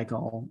fucking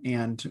cycle.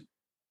 And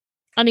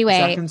anyway,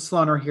 Zach and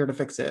Sloan are here to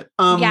fix it.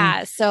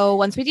 So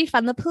once we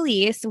defund the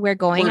police, we're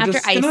going after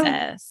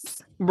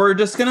ISIS. We're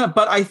just gonna,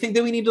 but I think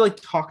that we need to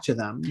talk to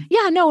them.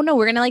 Yeah, no,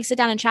 we're gonna sit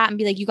down and chat and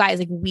be you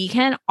guys, we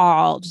can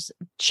all just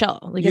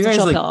chill. It's a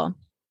chill pill.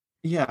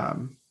 Yeah.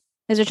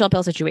 It's a chill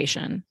pill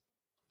situation.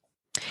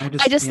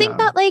 I just think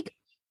that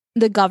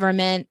the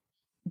government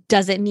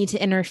doesn't need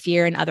to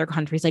interfere in other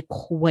countries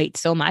quite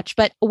so much.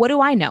 But what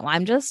do I know?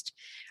 I'm just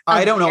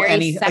I don't know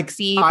any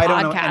sexy I podcaster.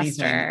 Don't know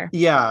anything.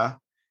 Yeah.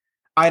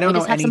 I don't know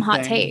just have anything. some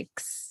hot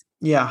takes.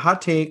 Yeah,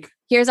 hot take.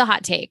 Here's a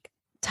hot take.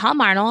 Tom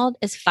Arnold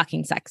is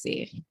fucking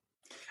sexy.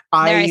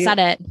 I said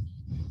it.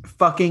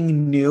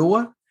 Fucking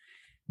knew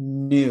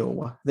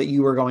that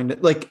you were going to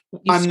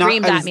You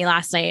screamed at me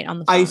last night on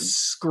the phone. I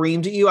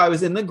screamed at you. I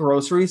was in the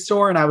grocery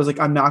store and I was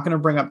I'm not going to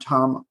bring up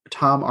Tom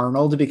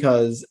Arnold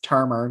because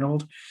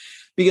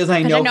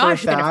I know for a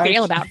fact gonna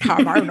feel about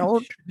Tom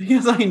Arnold.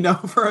 Because I know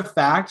for a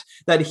fact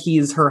that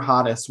he's her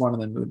hottest one in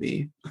the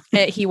movie.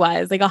 He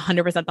was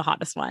 100% the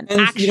hottest one.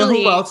 And actually, you know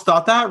who else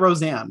thought that?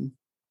 Roseanne.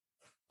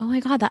 Oh my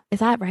God, is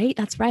that right?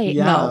 That's right.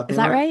 Yeah, no, is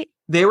that right?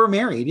 They were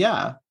married.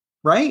 Yeah.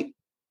 Right?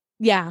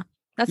 Yeah.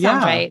 That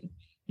sounds right.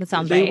 That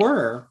sounds right. They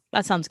were.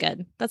 That sounds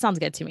good. That sounds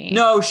good to me.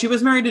 No, she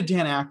was married to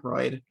Dan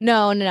Aykroyd.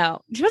 No.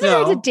 She wasn't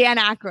married to Dan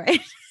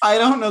Aykroyd. I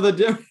don't know the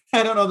difference.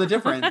 I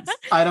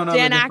don't know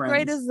Dan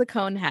Aykroyd is the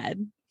cone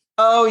head.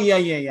 Oh, yeah.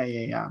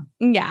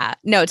 Yeah.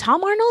 No,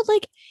 Tom Arnold,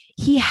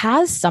 he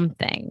has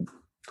something.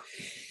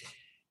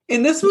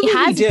 In this movie, he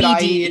has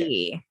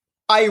BDE.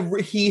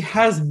 He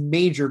has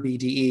major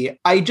BDE.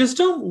 I just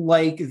don't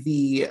like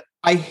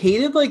I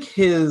hated like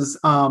his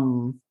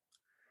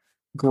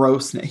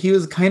grossness. He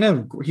was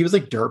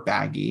like dirt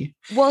baggy.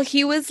 Well,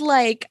 he was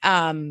like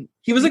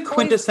he was a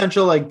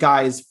quintessential like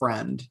guy's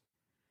friend.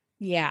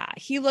 Yeah,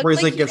 he looked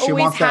like he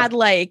always had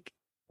like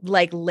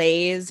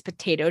Lay's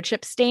potato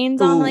chip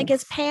stains on like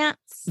his pants.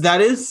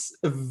 That is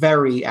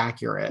very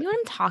accurate. You know what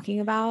I'm talking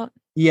about?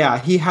 Yeah,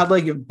 he had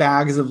like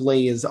bags of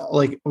Lay's,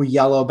 like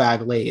yellow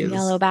bag Lay's.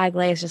 Yellow bag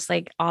Lay's just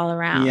like all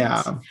around.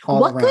 Yeah.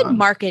 What good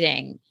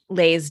marketing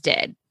Lay's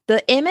did.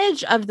 The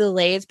image of the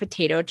Lay's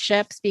potato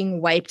chips being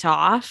wiped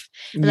off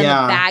and then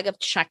the bag of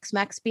Chex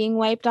Mix being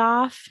wiped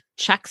off.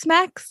 Chex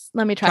Mix?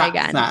 Let me try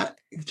again.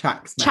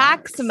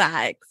 Chex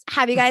Mix.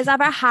 Have you guys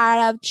ever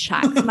heard of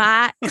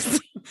Chex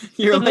Mix?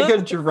 You're like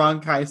a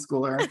drunk high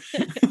schooler.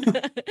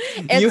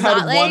 You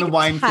had one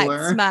wine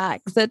cooler.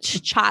 Chex Mix. It's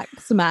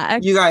Chex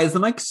Mix. You guys,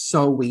 I'm like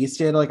so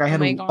wasted. Like I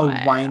had a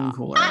wine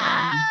cooler.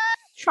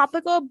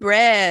 Tropical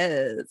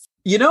Briz.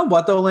 You know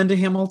what though, Linda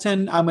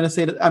Hamilton? I'm gonna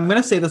say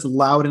this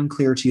loud and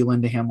clear to you,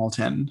 Linda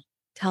Hamilton.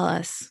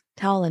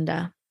 Tell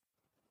Linda.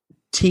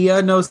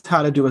 Tia knows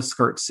how to do a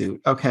skirt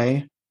suit,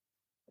 okay?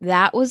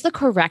 That was the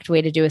correct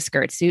way to do a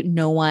skirt suit.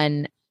 No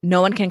one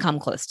can come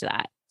close to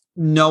that.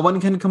 No one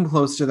can come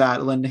close to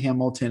that, Linda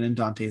Hamilton and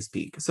Dante's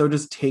Peak. So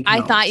just take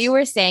notes. I thought you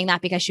were saying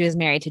that because she was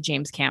married to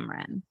James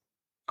Cameron.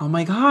 Oh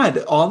my God.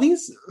 All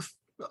these.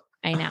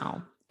 I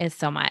know. It's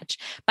so much.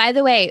 By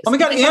the way. Oh my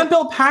God. And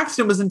Bill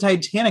Paxton was in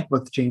Titanic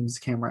with James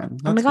Cameron.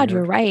 Oh my God. Weird.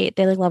 You're right.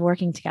 They like love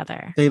working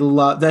together.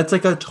 That's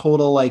like a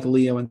total like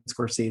Leo and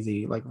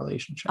Scorsese like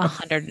relationship.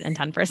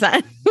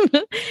 110%.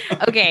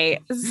 Okay.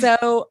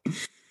 So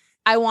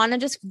I want to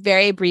just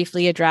very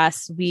briefly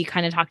address, we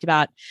kind of talked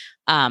about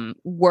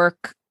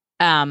work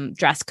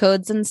dress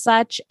codes and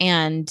such.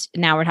 And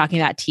now we're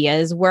talking about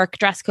Tia's work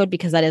dress code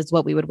because that is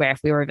what we would wear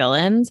if we were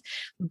villains.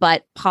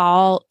 But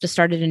Paul just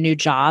started a new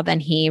job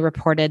and he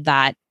reported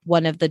that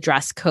one of the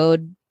dress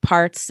code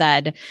parts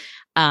said,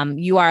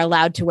 you are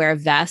allowed to wear a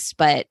vest,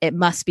 but it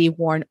must be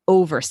worn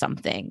over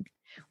something,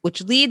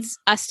 which leads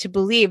us to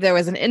believe there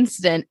was an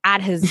incident at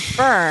his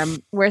firm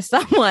where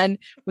someone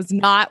was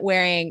not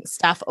wearing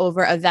stuff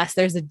over a vest.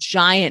 There's a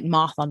giant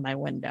moth on my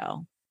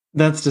window.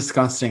 That's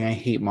disgusting. I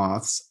hate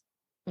moths.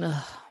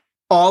 Ugh.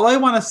 All I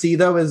want to see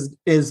though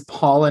is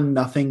Paul in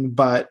nothing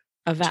but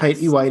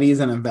tighty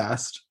whities and a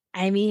vest.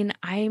 I mean,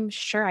 I'm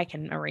sure I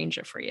can arrange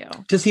it for you.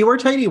 Does he wear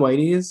tighty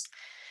whities?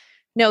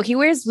 No, he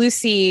wears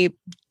Lucy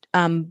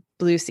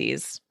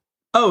bluesies.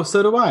 Oh,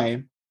 so do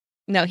I.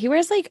 No, he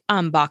wears like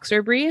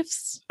boxer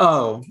briefs.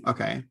 Oh,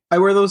 okay. I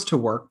wear those to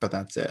work, but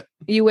that's it.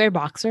 You wear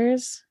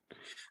boxers?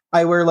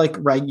 I wear like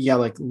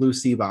like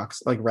Lucy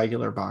like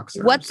regular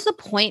boxers. What's the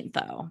point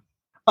though?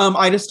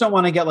 I just don't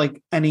want to get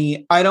like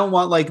I don't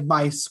want like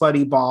my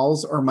sweaty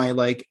balls or my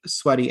like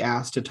sweaty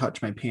ass to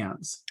touch my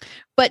pants.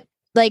 But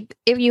like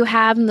if you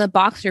have the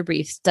boxer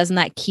briefs, doesn't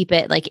that keep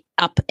it like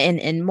up and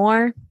in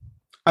more?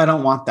 I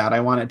don't want that. I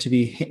want it to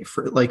be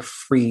like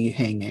free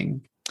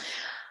hanging.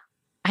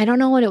 I don't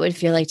know what it would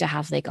feel like to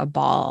have like a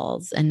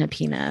balls and a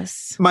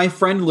penis. My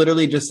friend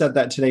literally just said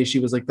that today. She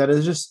was like, that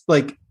is just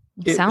like,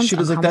 she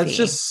was like, that's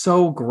just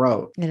so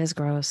gross. It is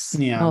gross.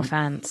 Yeah. No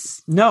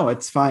offense. No,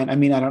 it's fine. I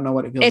mean, I don't know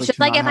what it feels like. It's just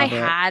like if I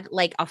had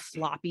like a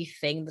floppy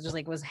thing that just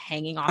like was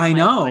hanging off my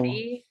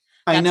body.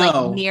 I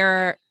know.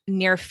 Like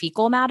near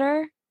fecal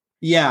matter.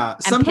 Yeah.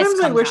 Sometimes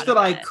I wish that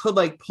I could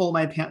like pull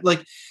my pants.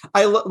 Like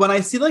when I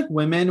see like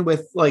women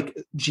with like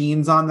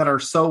jeans on that are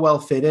so well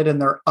fitted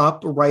and they're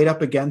right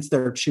up against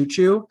their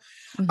choo-choo.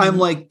 Mm-hmm.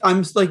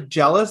 I'm like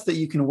jealous that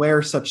you can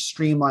wear such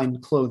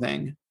streamlined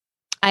clothing.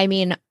 I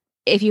mean,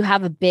 if you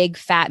have a big,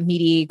 fat,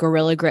 meaty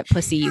gorilla grip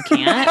pussy, you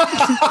can't.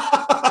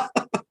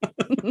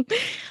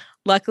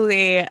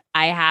 Luckily,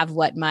 I have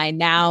what my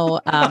now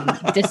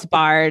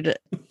disbarred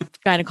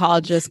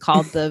gynecologist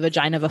called the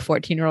vagina of a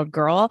 14-year-old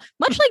girl,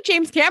 much like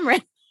James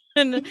Cameron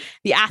and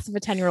the ass of a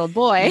 10-year-old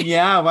boy.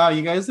 Yeah, wow,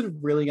 you guys have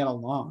really got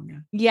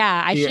along.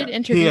 Yeah, I should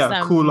introduce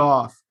them. Cool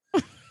off.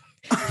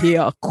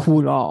 Here,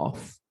 cool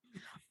off.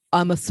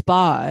 I'm a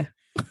spy.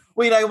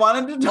 Wait, I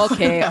wanted to talk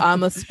Okay,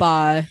 I'm a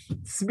spy.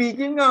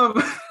 Speaking of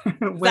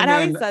women, is that how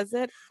he says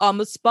it?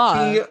 I'm a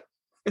spy.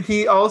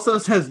 He also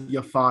says,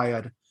 you're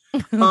fired.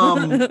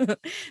 That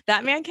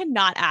man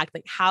cannot act.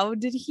 Like, how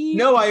did he?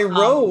 No, I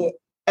wrote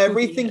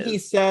everything he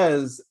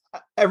says.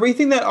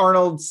 Everything that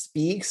Arnold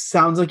speaks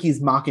sounds like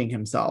he's mocking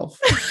himself.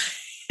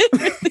 It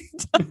really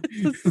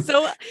does.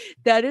 So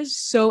that is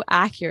so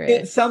accurate.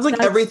 It sounds like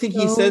everything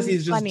he says,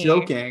 he's just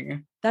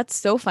joking. That's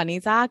so funny,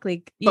 Zach.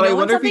 Like, you know,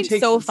 when something's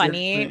so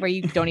funny where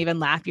you don't even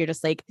laugh, you're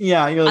just like,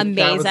 you're like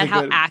amazed at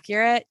how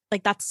accurate.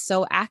 Like, that's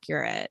so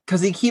accurate.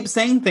 Because he keeps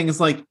saying things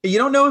like, you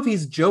don't know if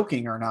he's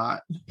joking or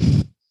not.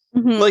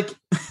 Mm-hmm.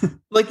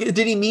 Like,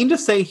 did he mean to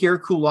say here,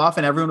 cool off?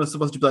 And everyone was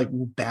supposed to be like,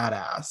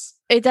 badass.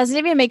 It doesn't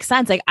even make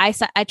sense. Like, I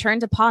turned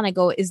to Paul and I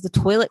go, is the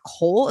toilet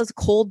cold? Is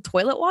cold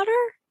toilet water?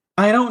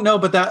 I don't know,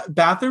 but that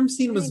bathroom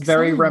scene was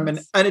very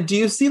reminiscent. And do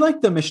you see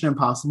like the Mission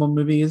Impossible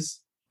movies?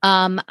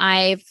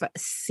 I've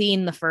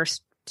seen the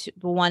first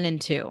 1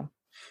 and 2.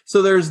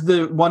 So there's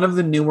the one of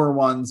the newer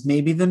ones,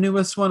 maybe the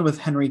newest one with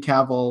Henry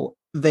Cavill.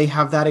 They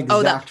have that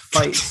exact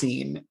fight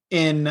scene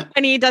in.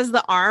 And he does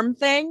the arm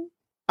thing.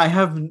 I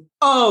have in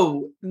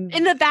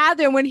the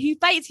bathroom when he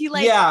fights, he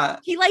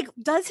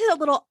does his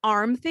little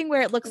arm thing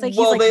where it looks like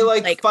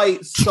they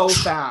fight so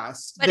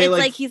fast, but it's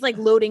like he's like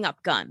loading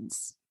up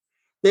guns.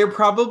 They're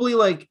probably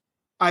like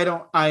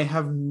I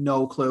have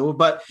no clue,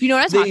 but you know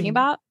what I'm talking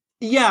about?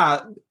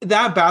 Yeah,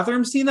 that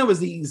bathroom scene, that was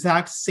the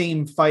exact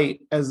same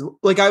fight as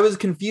like I was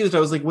confused.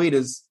 I was like, wait,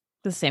 is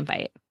the same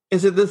fight?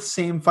 Is it the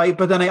same fight?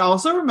 But then I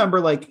also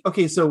remember like,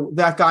 okay, so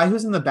that guy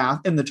who's in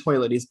the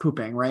toilet, he's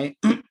pooping, right?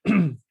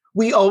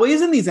 We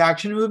always in these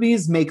action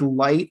movies make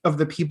light of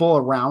the people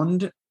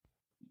around,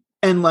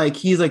 and like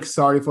he's like,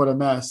 sorry for the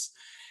mess.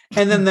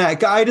 And then that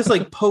guy just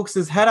like pokes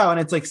his head out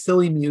and it's like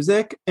silly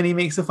music and he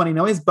makes a funny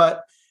noise.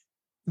 But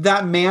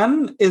that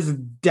man is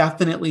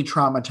definitely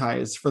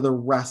traumatized for the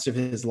rest of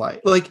his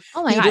life. Like,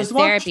 oh my God, just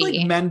watched therapy.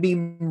 like men be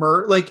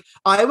murdered. Like,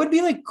 I would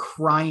be like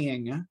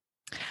crying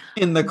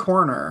in the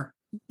corner.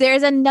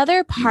 There's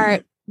another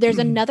part. There's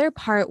another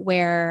part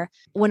where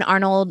when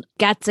Arnold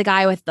gets a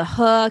guy with the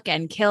hook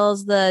and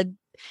kills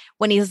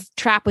when he's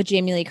trapped with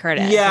Jamie Lee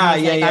Curtis.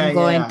 I'm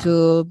going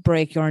to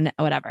break your neck,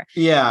 whatever.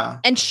 Yeah.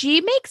 And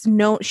she makes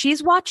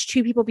she's watched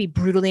two people be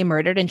brutally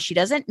murdered and she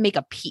doesn't make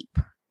a peep.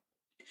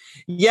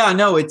 Yeah,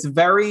 no, it's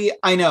very,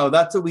 I know,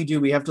 that's what we do.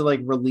 We have to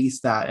like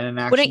release that in an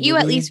action Wouldn't you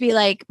movie. at least be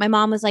like, my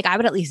mom was like, I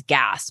would at least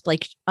gasp.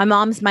 Like my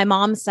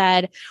mom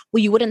said,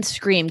 well, you wouldn't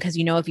scream because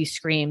you know if you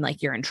scream,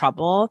 like you're in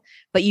trouble,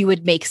 but you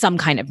would make some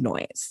kind of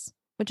noise,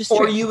 which is true.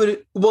 Or you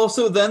would, well,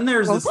 so then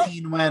there's a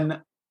scene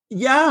when,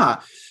 yeah,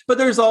 but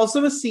there's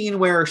also a scene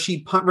where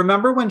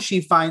remember when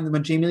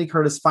Jamie Lee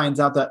Curtis finds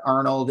out that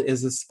Arnold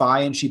is a spy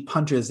and she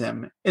punches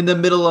him in the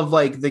middle of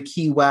like the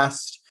Key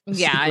West.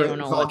 Yeah, I don't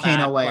know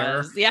volcano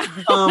layer. Yeah,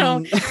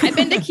 I've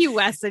been to Key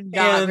West and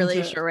not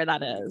really sure where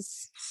that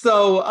is.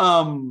 So,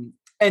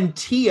 and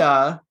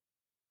Tia,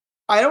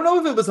 I don't know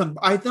if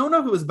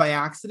it was by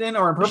accident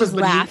or on purpose. She's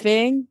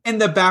laughing in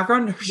the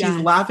background. She's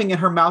laughing and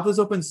her mouth is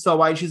open so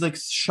wide. She's like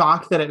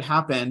shocked that it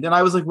happened, and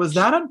I was like, "Was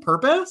that on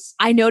purpose?"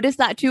 I noticed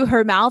that too.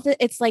 Her mouth, it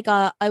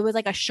was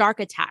like a shark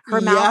attack.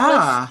 Her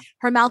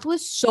mouth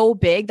was so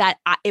big that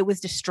it was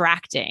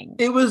distracting.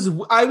 It was.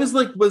 I was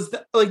like,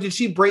 did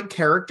she break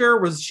character?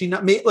 Was she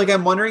not? Like,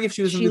 I'm wondering if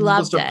she was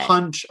supposed to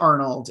punch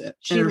Arnold.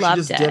 She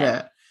just did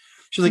it.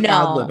 She was like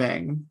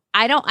ad-libbing.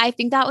 I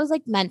think that was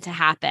like meant to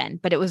happen,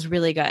 but it was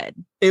really good.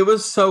 It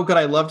was so good.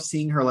 I loved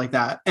seeing her like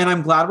that. And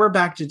I'm glad we're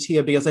back to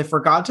Tia because I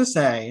forgot to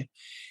say,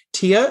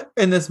 Tia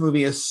in this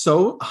movie is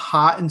so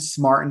hot and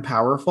smart and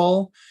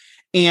powerful.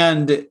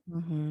 And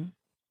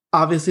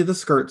obviously the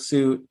skirt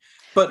suit,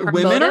 but her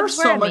women are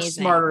so much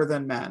smarter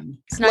than men.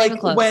 It's not even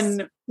close.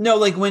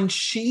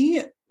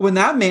 When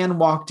that man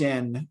walked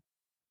in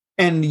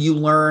and you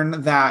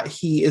learn that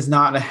he is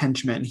not a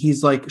henchman,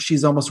 he's like,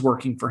 she's almost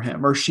working for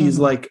him or she's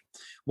like,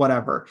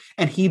 whatever.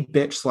 And he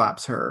bitch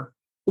slaps her.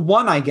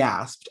 One, I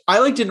gasped.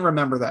 I didn't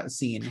remember that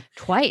scene.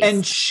 Twice.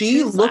 And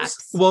she looks,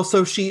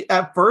 so she,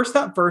 at first,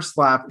 that first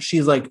slap,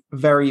 she's like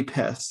very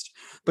pissed,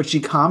 but she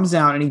calms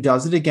down and he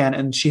does it again.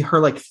 And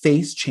her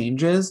face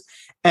changes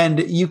and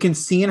you can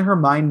see in her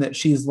mind that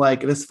she's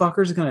like, this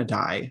fucker's going to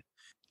die.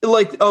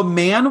 Like a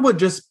man would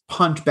just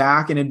punch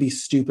back and it'd be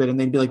stupid and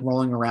they'd be like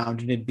rolling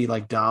around and it'd be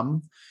like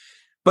dumb.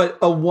 But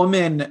a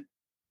woman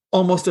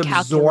almost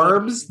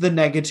absorbs the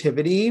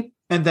negativity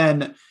and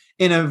then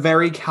in a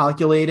very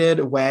calculated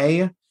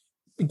way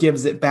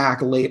gives it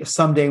back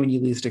someday when you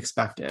least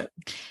expect it.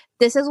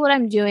 This is what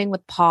I'm doing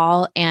with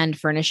Paul and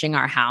furnishing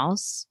our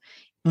house.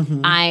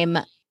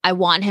 I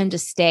want him to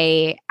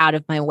stay out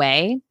of my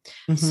way.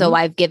 So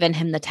I've given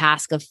him the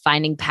task of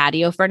finding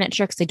patio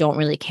furniture because I don't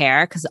really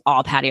care because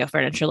all patio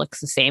furniture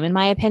looks the same in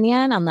my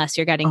opinion, unless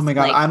you're getting. Oh my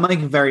God.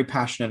 I'm very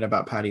passionate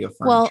about patio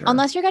furniture. Well,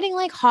 unless you're getting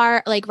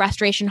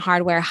restoration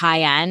hardware high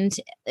end.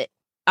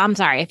 I'm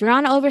sorry. If you're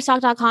on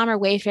overstock.com or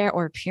Wayfair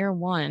or Pier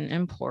 1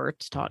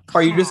 Imports.com.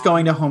 Are you just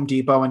going to Home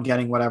Depot and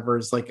getting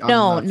whatever's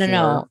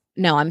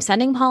No, I'm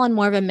sending Paul on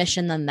more of a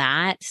mission than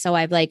that. So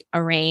I've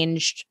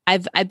arranged,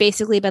 I've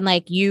basically been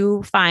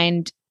you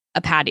find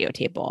a patio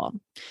table.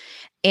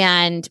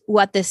 And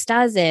what this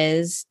does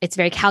is it's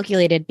very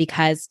calculated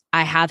because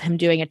I have him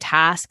doing a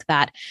task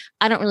that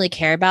I don't really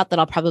care about that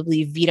I'll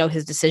probably veto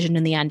his decision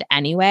in the end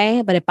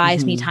anyway. But it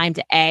buys me time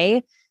to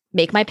A,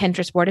 make my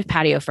Pinterest board of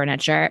patio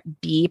furniture,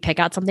 B, pick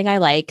out something I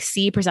like,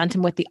 C, present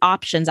him with the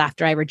options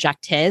after I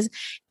reject his,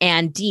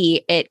 and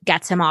D, it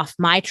gets him off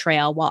my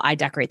trail while I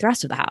decorate the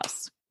rest of the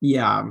house.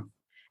 Yeah.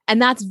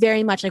 And that's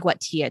very much what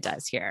Tia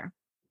does here.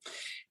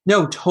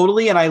 No,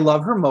 totally. And I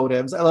love her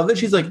motives. I love that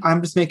she's like,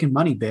 I'm just making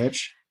money,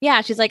 bitch.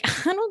 Yeah. She's like,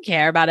 I don't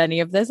care about any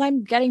of this.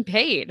 I'm getting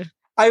paid.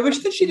 I wish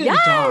that she didn't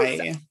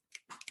die.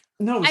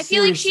 No, I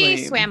feel like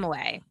she swam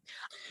away.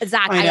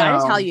 Zach, I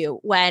gotta tell you,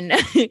 when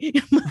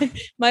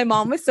my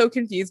mom was so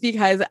confused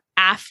because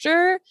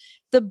after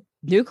the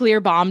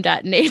nuclear bomb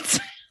detonates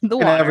the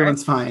water, and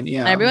everyone's fine.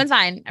 Yeah, everyone's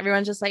fine.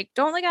 Everyone's just like,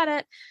 don't look at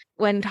it.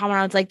 When Tom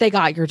Arnold's like, they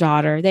got your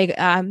daughter.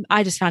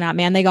 I just found out,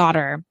 man, they got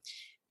her.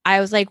 I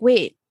was like,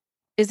 wait,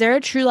 is there a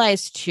True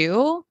Lies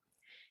 2?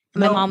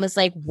 My Nope. mom was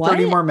like, what?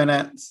 30 more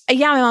minutes.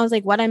 Yeah, my mom was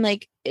like, what? I'm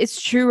like,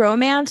 it's True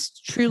Romance,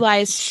 True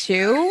Lies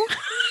 2.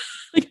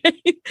 Like, I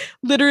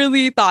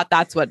literally thought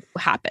that's what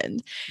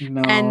happened.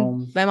 No.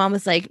 And my mom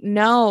was like,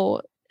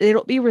 no,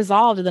 it'll be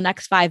resolved in the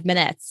next 5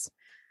 minutes.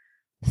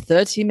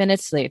 30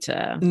 minutes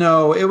later.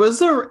 No,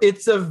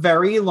 it's a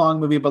very long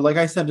movie, but like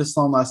I said to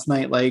Sloan last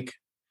night, like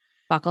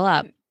buckle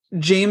up.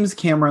 James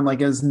Cameron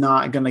like is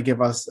not going to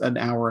give us an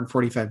hour and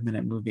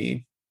 45-minute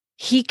movie.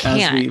 He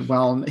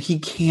can't. He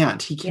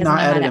can't. He cannot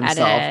edit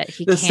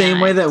himself. Same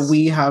way that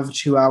we have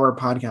 2-hour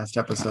podcast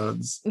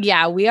episodes.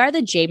 Yeah, we are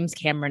the James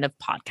Cameron of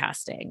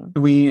podcasting.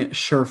 We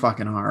sure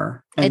fucking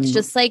are. And it's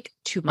just like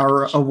too much.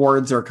 Our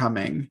awards are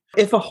coming.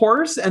 If a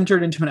horse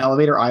entered into an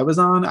elevator I was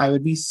on, I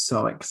would be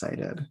so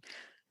excited.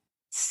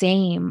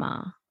 Same.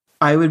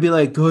 I would be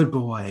like, good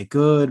boy,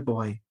 good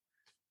boy.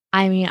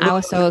 I mean, I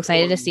was so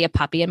excited to see a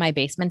puppy in my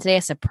basement today,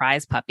 a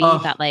surprise puppy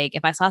that like,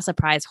 if I saw a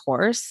surprise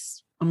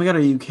horse. Oh my God,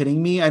 are you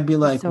kidding me? I'd be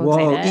like, so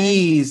whoa, excited.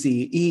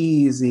 Easy.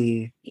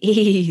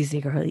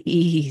 Easy, girl,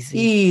 easy.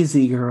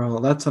 Easy, girl.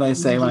 That's what I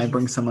say when I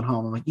bring someone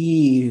home. I'm like,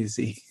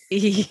 easy.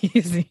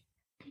 Easy.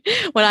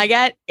 When I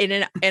get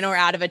in or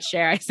out of a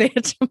chair, I say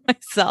it to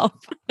myself.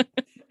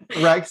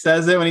 Rex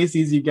says it when he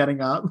sees you getting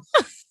up.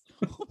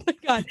 Oh my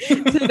God.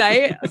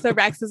 Tonight, so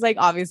Rex is like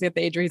obviously at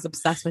the age where he's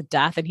obsessed with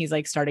death and he's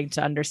like starting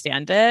to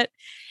understand it.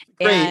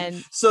 Great.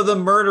 And so the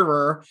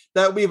murderer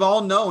that we've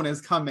all known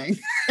is coming.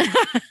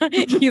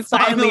 He's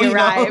finally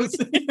arrived.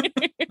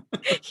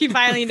 He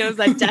finally knows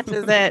that death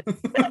is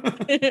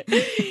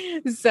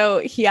it. So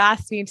he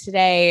asked me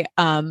today, he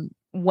said,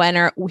 when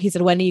are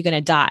you going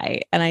to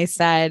die? And I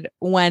said,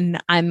 when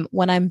I'm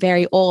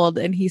very old.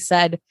 And he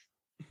said,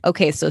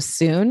 okay, so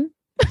soon.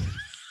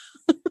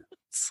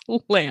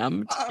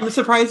 Slammed. I'm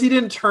surprised he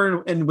didn't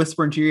turn and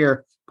whisper into your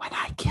ear, when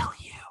I kill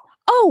you.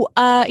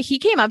 Oh, he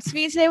came up to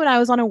me today when I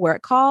was on a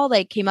work call,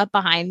 like came up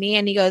behind me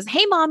and he goes,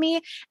 hey,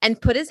 mommy, and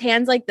put his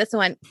hands like this and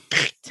went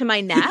to my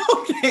neck.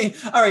 Okay.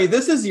 All right.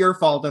 This is your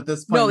fault at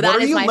this point. No,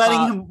 that is my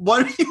fault.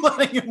 What are you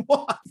letting him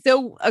watch?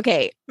 So,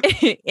 okay.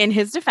 In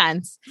his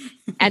defense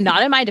and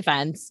not in my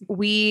defense,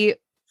 we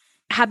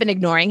have been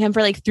ignoring him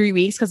for like 3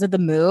 weeks because of the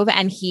move.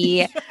 And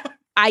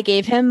I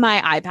gave him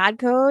my iPad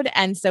code.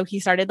 And so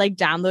he started like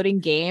downloading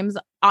games.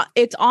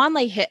 It's on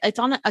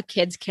a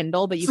kid's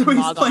Kindle, but you can log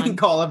on. He's playing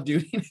Call of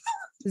Duty.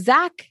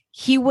 Zach,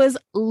 he was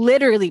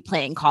literally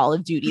playing Call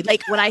of Duty.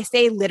 Like when I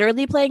say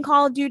literally playing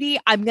Call of Duty,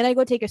 I'm going to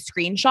go take a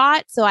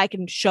screenshot so I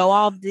can show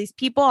all of these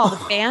people, all the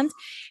fans.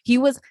 He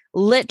was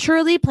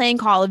literally playing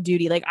Call of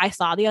Duty. Like I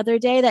saw the other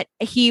day that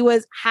he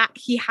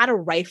had a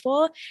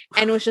rifle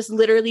and was just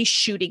literally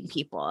shooting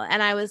people.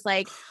 And I was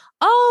like,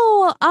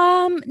 oh,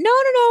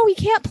 no, we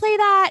can't play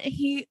that.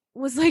 He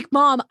was like,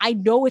 Mom, I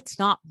know it's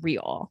not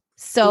real.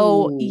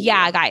 So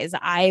yeah, guys,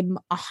 I'm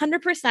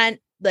 100%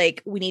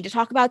 like, we need to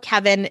talk about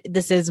Kevin.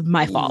 This is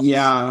my fault.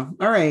 Yeah.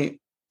 All right.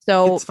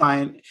 So it's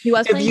fine. He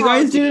was if you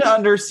guys didn't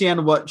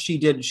understand what she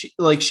did,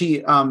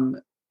 she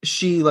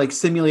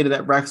simulated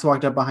that Rex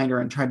walked up behind her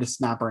and tried to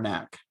snap her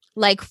neck.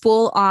 Like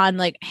full on,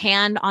 like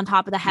hand on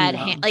top of the head,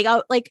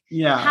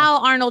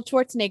 how Arnold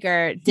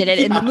Schwarzenegger did it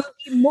in the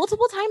movie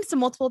multiple times to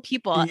multiple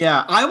people.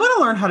 Yeah, I want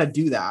to learn how to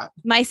do that.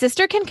 My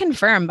sister can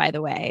confirm, by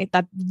the way,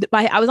 that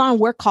I was on a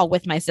work call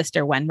with my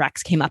sister when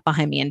Rex came up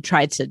behind me and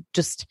tried to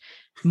just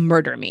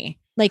murder me,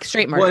 like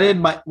straight murder.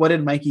 What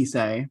did Mikey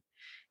say?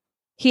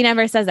 He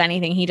never says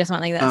anything. He just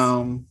went like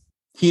this.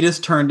 He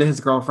just turned to his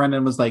girlfriend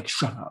and was like,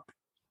 "Shut up."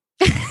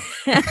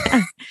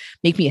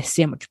 Make me a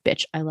sandwich,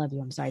 bitch. I love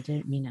you. I'm sorry, I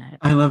didn't mean it.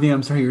 I love you.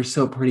 I'm sorry. You're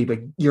so pretty, but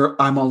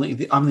I'm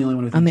the only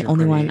one who thinks I'm the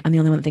only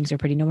one that thinks you're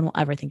pretty. No one will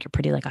ever think you're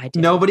pretty like I do.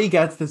 Nobody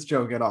gets this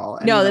joke at all.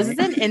 Anyway. No, this is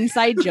an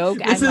inside joke.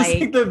 This is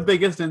like the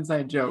biggest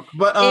inside joke.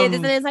 But it is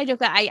an inside joke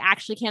that I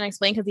actually can't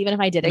explain because even if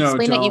I did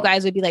explain it, you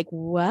guys would be like,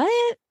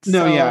 "What?"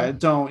 No, yeah,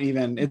 don't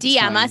even. It's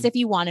DM us if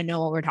you want to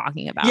know what we're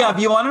talking about. Yeah,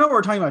 if you want to know what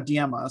we're talking about,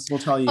 DM us. We'll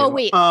tell you. Oh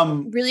wait,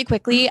 really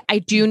quickly, I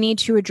do need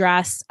to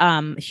address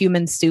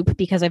human soup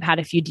because I've had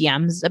a few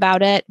DMs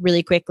about it.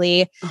 Really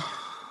quickly.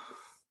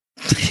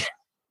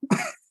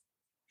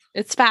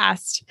 It's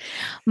fast.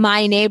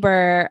 My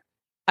neighbor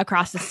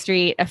across the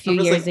street a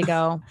few years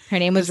ago, her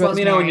name was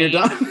Rosemary. Let me know when you're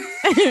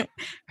done.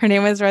 Her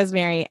name was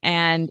Rosemary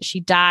and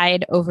she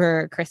died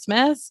over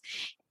Christmas.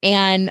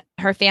 And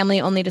her family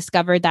only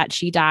discovered that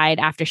she died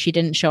after she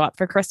didn't show up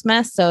for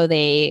Christmas. So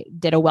they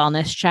did a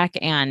wellness check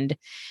and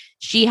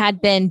she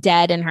had been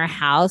dead in her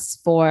house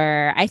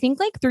for, I think,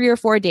 like 3 or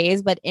 4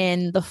 days. But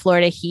in the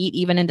Florida heat,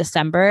 even in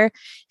December,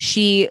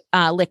 she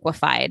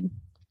liquefied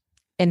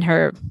in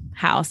her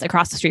house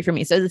across the street from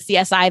me. So the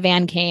CSI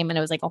van came and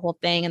it was like a whole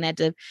thing and they had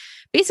to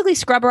basically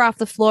scrub her off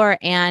the floor.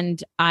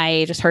 And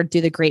I just heard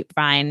through the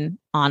grapevine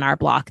on our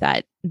block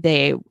that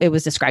it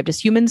was described as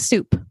human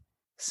soup.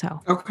 So,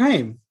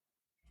 okay.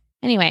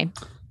 Anyway,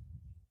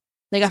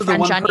 like a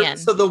French onion.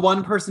 So the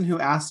one person who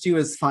asked you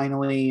is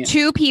finally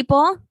 2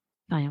 people.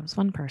 I was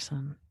one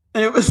person.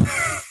 And it was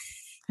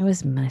it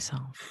was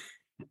myself.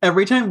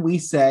 Every time we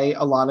say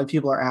a lot of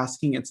people are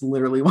asking, it's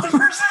literally one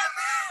person.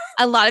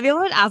 A lot of people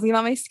have been asking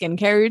about my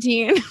skincare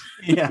routine.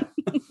 Yeah.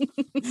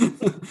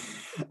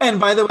 And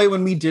by the way,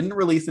 when we didn't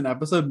release an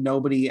episode,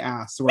 nobody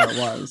asked where it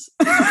was.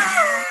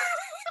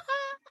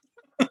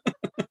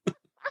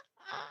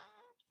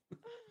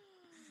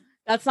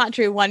 That's not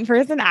true. One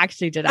person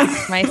actually did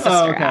ask. My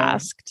sister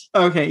asked.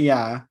 Okay,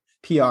 yeah.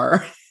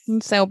 PR.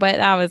 So, but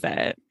that was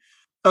it.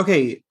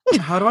 Okay,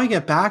 how do I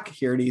get back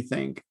here, do you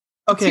think?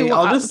 Okay, to,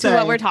 I'll just say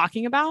what we're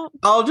talking about.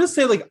 I'll just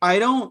say, like,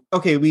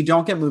 we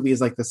don't get movies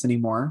like this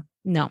anymore.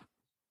 No.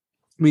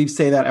 We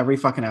say that every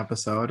fucking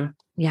episode.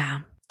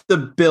 Yeah. The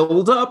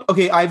build up.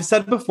 Okay, I've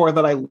said before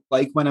that I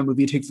like when a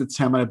movie takes its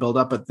time on a build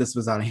up, but this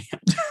was out of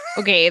hand.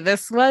 Okay,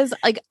 this was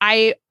like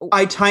I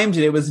timed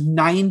it. It was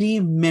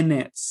 90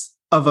 minutes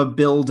of a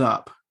build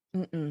up.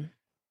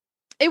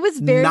 It was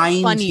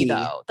very funny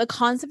though. The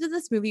concept of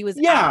this movie was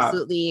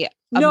absolutely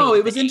amazing. No,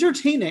 it was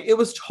entertaining. It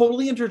was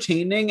totally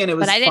entertaining, and it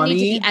was But I didn't funny.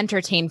 need to be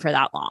entertained for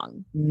that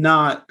long.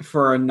 Not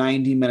for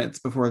 90 minutes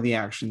before the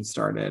action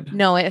started.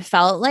 No, it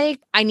felt like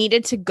I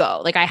needed to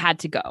go. Like I had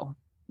to go.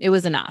 It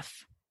was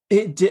enough.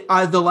 It did.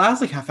 The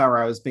last like half hour,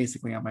 I was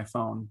basically on my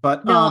phone.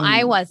 But no,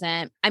 I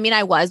wasn't. I mean,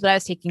 I was, but I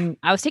was taking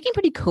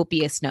pretty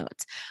copious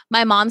notes.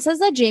 My mom says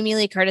that Jamie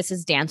Lee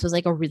Curtis's dance was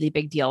like a really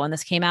big deal when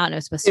this came out, and it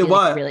was supposed to be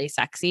like, really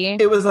sexy.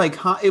 It was like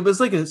that's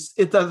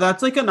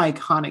like an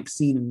iconic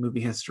scene in movie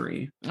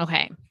history.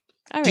 Okay,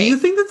 all right. Do you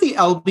think that the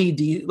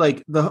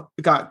LBD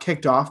got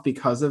kicked off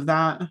because of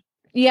that?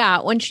 Yeah,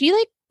 when she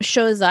like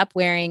shows up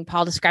wearing,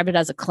 Paul described it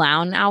as a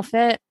clown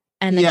outfit.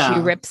 And then she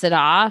rips it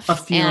off. A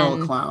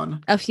funeral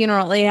clown. A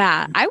funeral.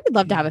 Yeah. I would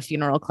love to have a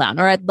funeral clown,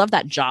 or I'd love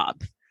that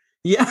job.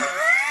 Yeah.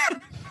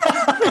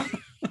 I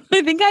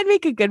think I'd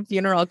make a good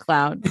funeral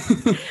clown.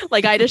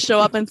 Like I just show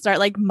up and start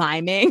like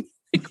miming.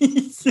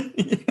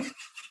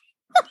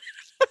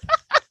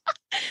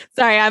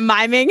 Sorry, I'm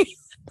miming.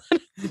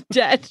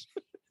 Dead.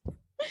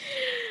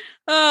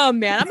 Oh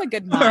man, I'm a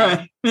good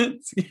mime. Right.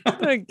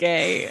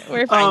 Okay.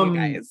 We're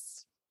fine,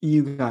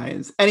 you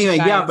guys. Anyway,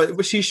 yeah,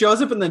 but she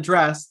shows up in the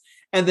dress.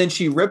 And then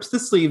she rips the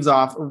sleeves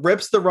off,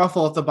 rips the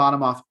ruffle at the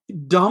bottom off,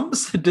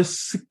 dumps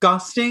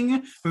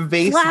disgusting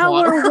vase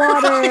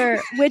water,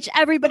 which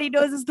everybody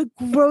knows is the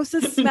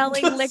grossest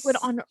smelling liquid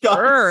on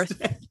earth.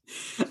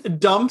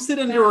 Dumps it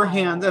into her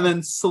hands and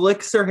then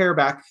slicks her hair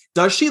back.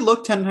 Does she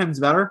look 10 times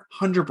better?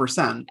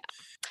 100%.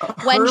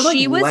 When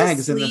she was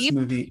legs asleep, in this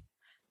movie.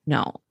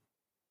 No.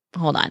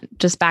 Hold on.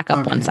 Just back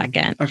up 1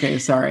 second. Okay,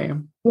 sorry.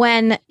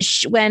 When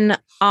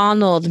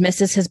Arnold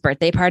misses his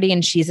birthday party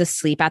and she's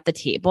asleep at the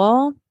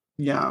table.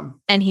 Yeah.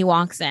 And he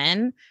walks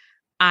in.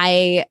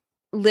 I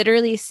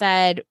literally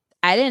said,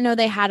 I didn't know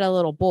they had a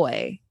little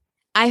boy.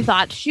 I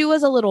thought she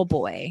was a little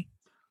boy.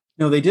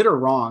 No, they did her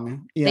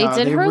wrong. Yeah,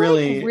 they did her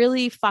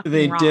really fucking wrong.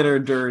 They did her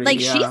dirty. Like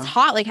she's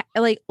hot. Like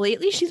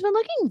lately she's been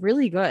looking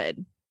really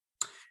good.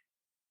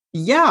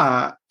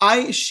 Yeah.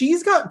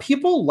 She's got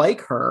people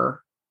like her.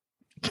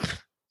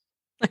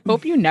 I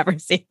hope you never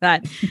say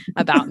that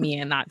about me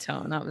in that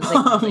tone. That was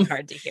like really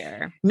hard to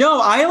hear.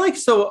 No,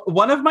 so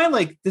one of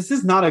my this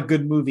is not a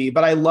good movie,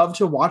 but I love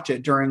to watch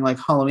it during like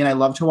Halloween. I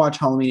love to watch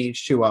Halloween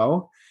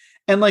H2O.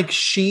 And like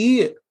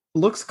she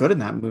looks good in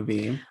that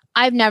movie.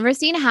 I've never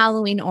seen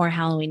Halloween or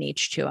Halloween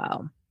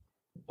H2O.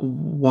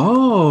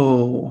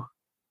 Whoa.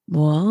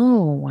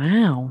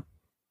 Wow.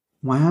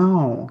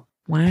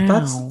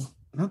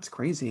 That's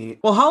crazy.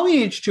 Well,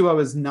 Halloween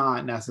H2O is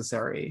not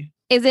necessary.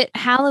 Is it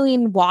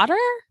Halloween water?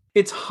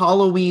 It's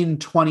Halloween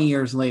 20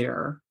 years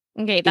later.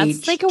 Okay, that's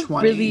H20. Like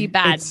a really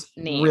bad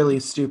name.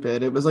 Really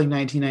stupid. It was like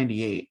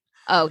 1998.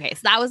 Oh, okay, so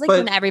that was like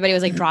when everybody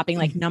was like dropping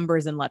like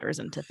numbers and letters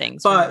into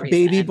things. But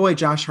baby boy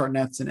Josh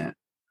Hartnett's in it,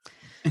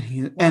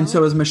 and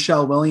so is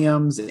Michelle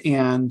Williams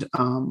and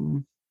I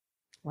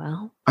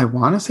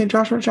want to say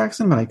Joshua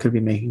Jackson, but I could be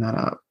making that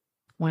up.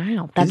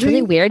 Wow, that's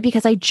really weird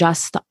because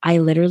I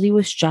literally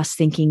was just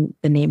thinking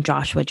the name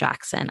Joshua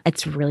Jackson.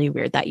 It's really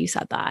weird that you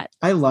said that.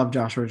 I love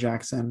Joshua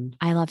Jackson.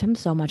 I love him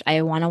so much.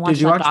 I want to watch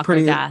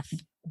Dr. Death.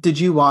 Did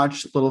you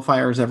watch Little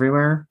Fires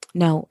Everywhere?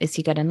 No. Is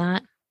he good in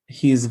that?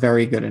 He's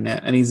very good in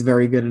it. And he's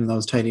very good in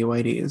those tighty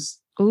whities.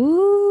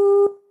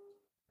 Ooh.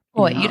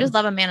 Boy, you just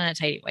love a man in a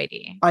tighty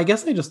whitey. I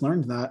guess I just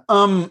learned that.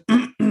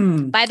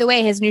 By the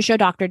way, his new show,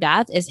 Dr.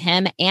 Death, is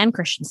him and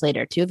Christian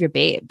Slater, two of your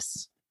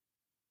babes.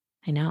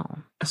 I know.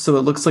 So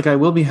it looks like I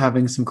will be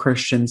having some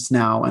Christian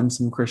Snow and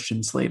some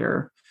Christian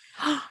Slater.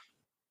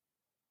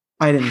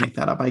 I didn't make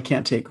that up. I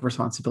can't take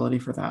responsibility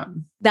for that.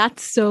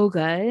 That's so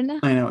good.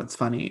 I know, it's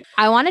funny.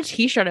 I want a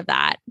t-shirt of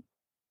that.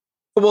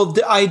 Well,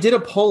 I did a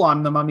poll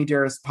on the Mommy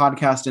Dearest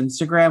podcast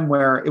Instagram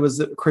where it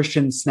was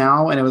Christian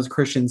Snow and it was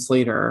Christian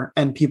Slater.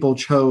 And people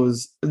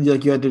chose,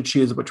 like you had to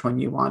choose which one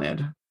you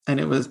wanted.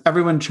 And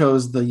everyone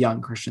chose the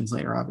young Christian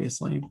Slater,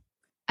 obviously.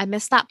 I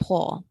missed that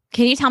poll.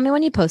 Can you tell me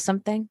when you post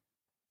something?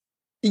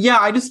 Yeah,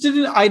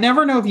 I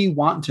never know if you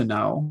want to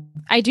know.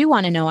 I do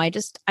want to know. I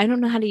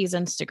don't know how to use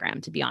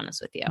Instagram, to be honest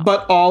with you.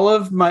 But all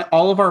of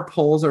our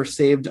polls are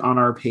saved on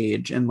our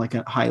page in like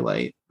a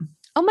highlight.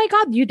 Oh my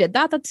God, you did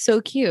that? That's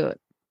so cute.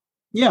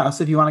 Yeah,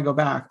 so if you want to go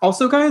back.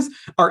 Also, guys,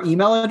 our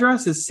email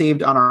address is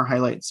saved on our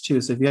highlights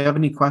too. So if you have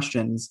any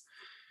questions,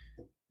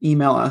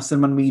 email us.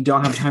 And when we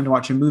don't have time to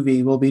watch a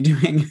movie, we'll be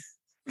doing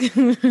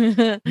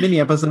mini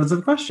episodes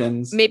of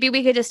questions. Maybe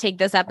we could just take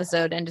this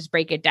episode and just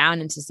break it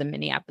down into some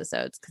mini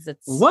episodes because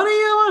it's what do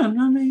you want?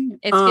 I mean,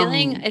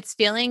 it's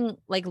feeling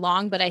like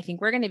long, but I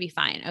think we're gonna be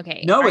fine.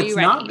 Okay. No, it's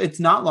not. It's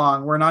not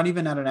long. We're not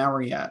even at an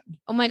hour yet.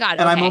 Oh my God.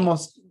 And I'm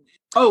almost.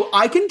 Oh,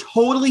 I can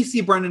totally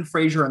see Brendan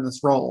Fraser in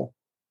this role.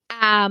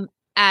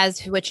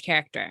 As which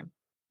character?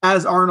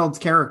 As Arnold's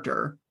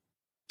character.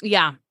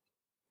 Yeah.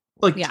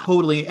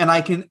 Totally. And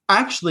I can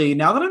actually,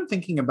 now that I'm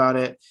thinking about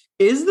it,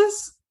 is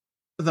this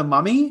The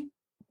Mummy?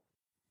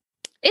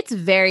 It's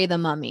very The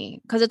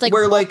Mummy because it's like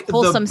where like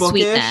wholesome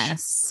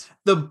sweetness.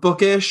 The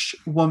bookish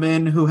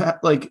woman who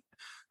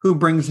who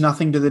brings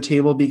nothing to the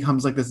table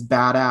becomes like this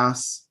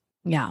badass.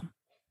 Yeah.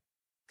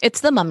 It's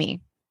The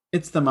Mummy.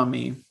 It's The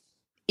Mummy.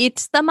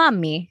 It's The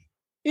Mummy.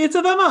 It's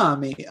The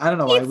Mummy. I don't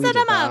know why we did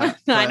that.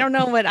 I don't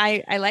know what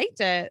I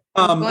liked it.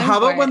 How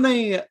about when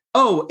they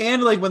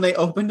and like when they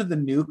opened the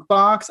nuke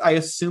box, I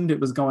assumed it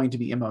was going to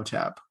be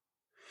Imhotep.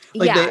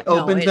 Like they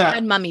opened that. It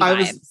had mummy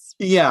vibes.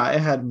 It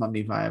had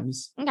mummy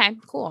vibes. Okay,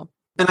 cool.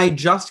 And I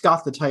just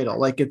got the title.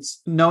 Like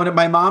it's known.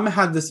 My mom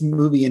had this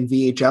movie in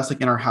VHS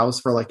like in our house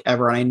for like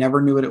ever, and I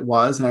never knew what it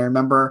was. And I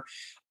remember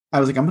I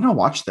was like, I'm gonna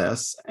watch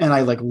this, and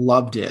I like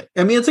loved it.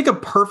 I mean, it's like a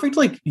perfect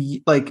like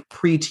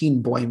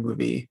preteen boy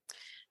movie.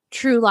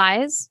 True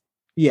Lies.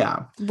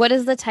 Yeah. What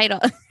is the title?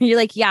 You're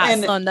like,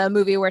 on the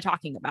movie we're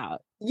talking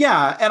about.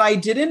 Yeah, and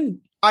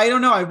I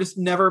don't know. I've just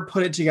never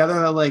put it together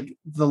that like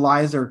the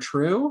lies are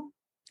true.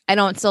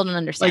 Still don't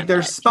understand. Like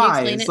they're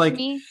spies. Like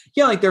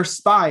like they're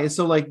spies.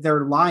 So like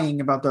they're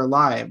lying about their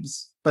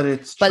lives, but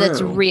it's true. But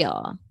it's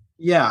real.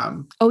 Yeah.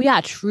 Oh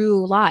yeah,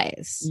 True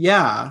Lies.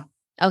 Yeah.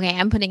 Okay,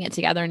 I'm putting it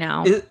together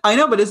now. I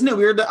know, but isn't it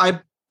weird that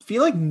I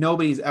feel like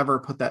nobody's ever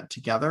put that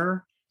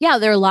together? Yeah,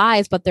 they're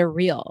lies, but they're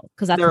real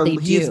because that's what they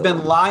do. He's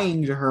been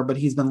lying to her, but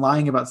he's been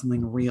lying about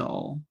something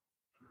real.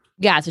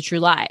 Yeah, it's a true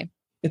lie.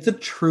 It's a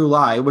true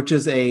lie, which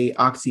is a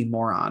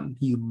oxymoron.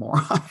 You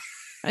moron.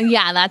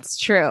 Yeah, that's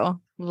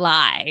true.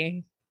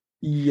 Lie.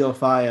 You're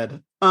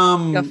fired.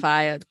 You're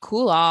fired.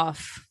 Cool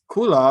off.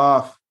 Cool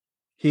off.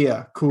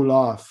 Here, cool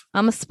off.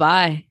 I'm a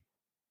spy.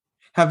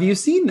 Have you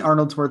seen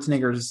Arnold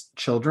Schwarzenegger's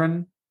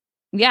children?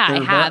 Yeah,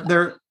 I have.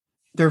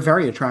 They're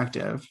very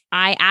attractive.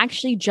 I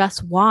actually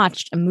just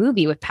watched a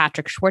movie with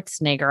Patrick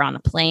Schwarzenegger on a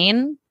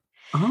plane.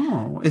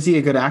 Oh, is he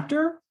a good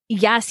actor?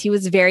 Yes, he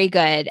was very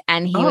good.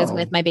 And he was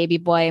with my baby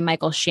boy,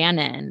 Michael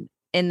Shannon,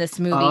 in this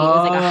movie. It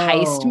was like a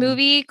heist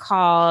movie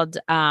called,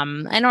 I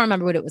don't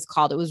remember what it was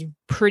called. It was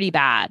pretty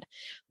bad.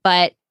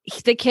 But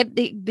the kid,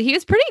 he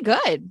was pretty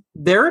good.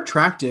 They're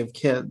attractive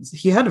kids.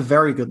 He had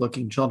very good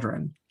looking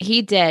children.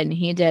 He did.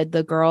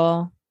 The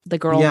girl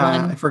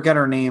yeah, one. I forget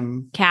her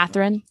name.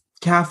 Catherine.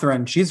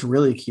 She's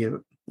really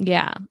cute.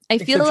 Yeah. I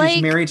feel like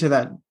she's married to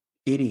that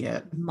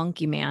idiot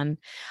monkey man.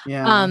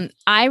 Yeah.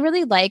 I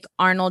really like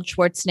Arnold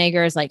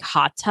Schwarzenegger's like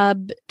hot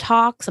tub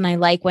talks, and I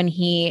like when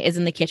he is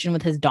in the kitchen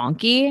with his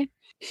donkey.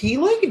 He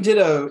like did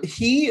I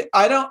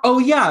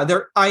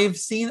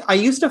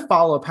used to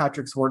follow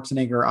Patrick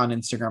Schwarzenegger on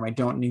Instagram. I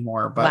don't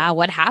anymore, but wow,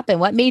 what happened?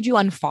 What made you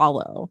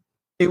unfollow?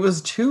 It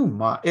was too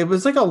much. It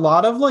was like a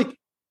lot of like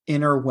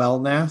inner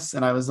wellness,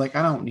 and I was like,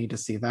 I don't need to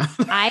see that.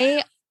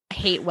 I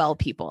hate well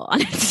people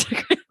on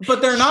Instagram.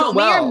 But they're not show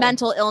me your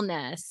mental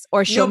illness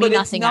or show me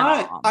nothing at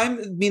all. I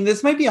mean,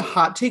 this might be a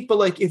hot take, but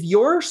like if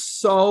you're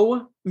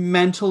so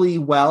mentally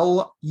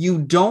well, you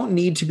don't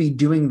need to be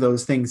doing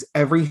those things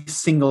every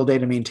single day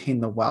to maintain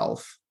the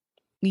wealth.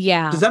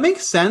 Yeah. Does that make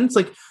sense?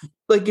 Like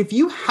if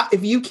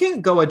you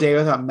can't go a day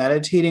without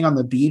meditating on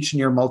the beach in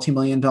your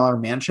multi-million-dollar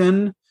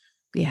mansion,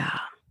 yeah,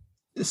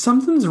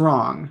 something's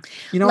wrong.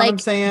 You know what I'm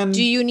saying?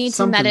 Do you need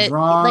to meditate? Something's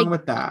wrong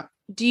with that.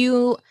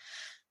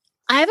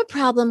 I have a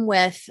problem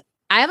with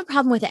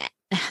it.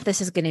 This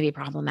is going to be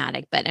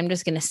problematic, but I'm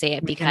just going to say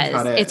it because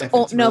it's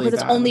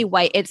only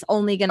white. It's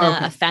only going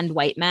to offend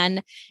white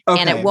men,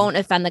 and it won't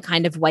offend the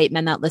kind of white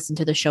men that listen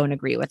to the show and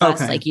agree with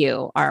us, like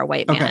you are a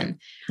white man.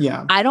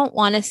 Yeah. I don't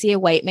want to see a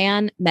white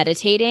man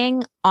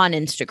meditating on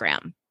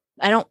Instagram.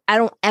 I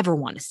don't ever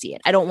want to see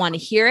it. I don't want to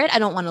hear it. I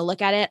don't want to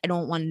look at it. I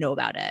don't want to know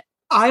about it.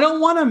 I don't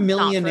want a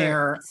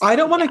millionaire. I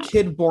don't want a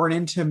kid born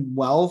into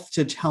wealth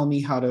to tell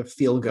me how to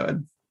feel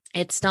good.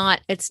 It's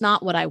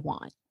not what I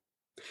want.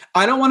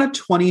 I don't want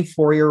a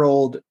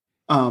 24-year-old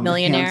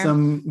millionaire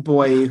handsome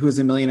boy who's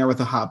a millionaire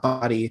with a hot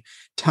body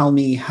tell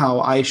me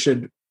how I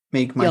should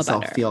make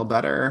myself feel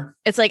better.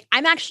 It's like,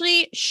 I'm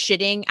actually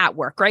shitting at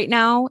work right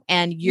now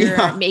and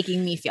you're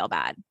making me feel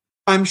bad.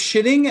 I'm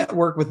shitting at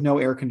work with no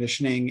air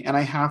conditioning and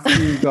I have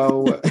to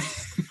go.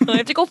 I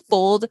have to go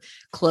fold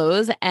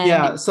clothes.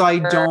 And so I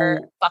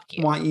don't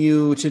want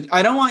you to,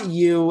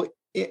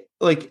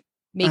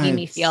 making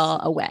me feel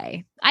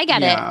away. I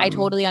get it. I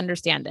totally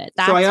understand it.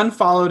 So I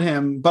unfollowed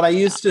him, but I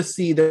used to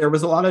see there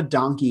was a lot of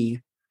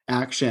donkey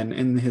action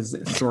in his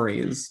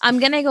stories. I'm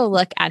going to go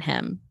look at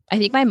him. I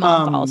think my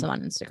mom follows him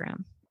on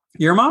Instagram.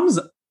 My mom's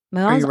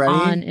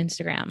on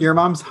Instagram. Your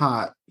mom's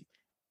hot.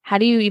 How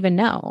do you even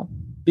know?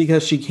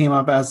 Because she came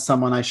up as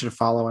someone I should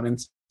follow on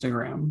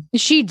Instagram.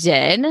 She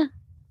did.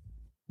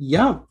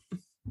 Yep.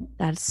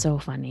 That's so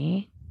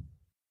funny.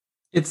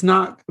 It's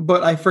not,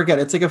 but I forget.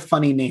 It's like a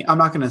funny name. I'm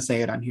not going to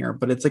say it on here,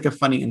 but it's like a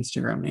funny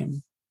Instagram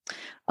name.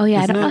 Oh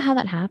yeah, Isn't I don't know it? how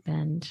that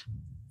happened.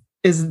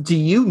 Do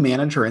you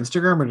manage her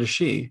Instagram or does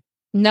she?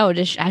 No,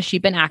 has she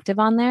been active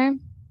on there?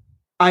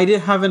 I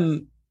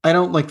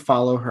don't like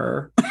follow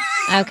her.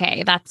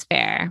 Okay, that's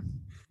fair.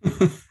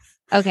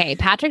 Okay,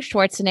 Patrick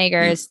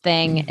Schwarzenegger's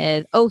thing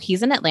is,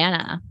 he's in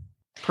Atlanta.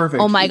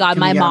 Perfect. Oh my God,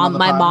 Can we get him on the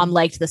my pod? mom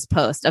liked this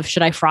post of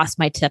should I frost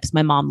my tips?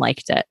 My mom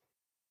liked it.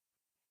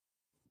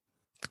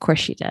 Of course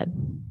she did.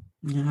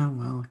 Yeah,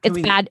 well. It's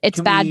bad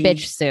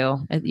bitch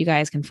Sue. You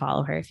guys can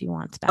follow her if you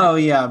want. Oh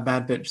yeah,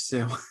 bad bitch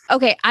Sue.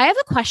 Okay, I have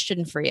a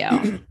question for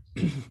you.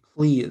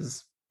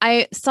 Please.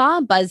 I saw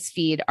a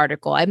BuzzFeed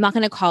article. I'm not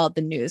going to call it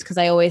the news because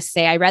I always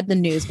say I read the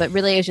news, but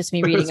really it's just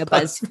me reading a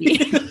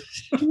BuzzFeed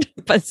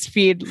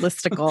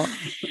listicle.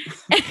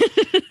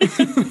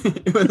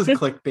 It was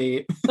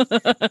clickbait.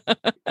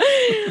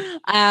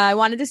 I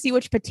wanted to see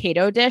which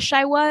potato dish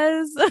I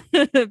was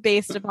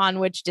based upon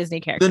which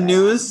Disney character. The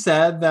news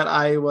said that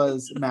I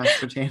was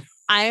mashed potato.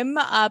 I'm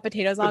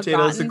potatoes au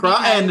Potatoes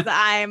gratin.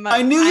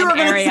 I knew you were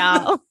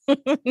Ariel.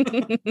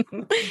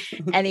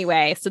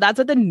 Anyway, so that's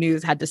what the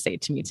news had to say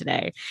to me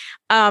today.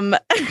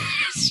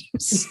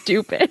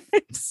 Stupid.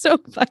 So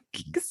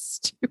fucking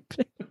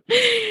stupid.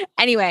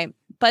 Anyway,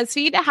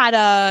 BuzzFeed had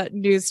a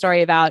news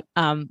story about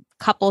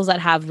couples that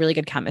have really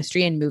good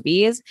chemistry in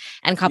movies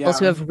and couples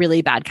who have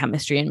really bad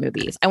chemistry in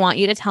movies. I want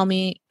you to tell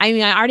me, I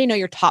mean, I already know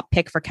your top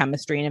pick for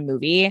chemistry in a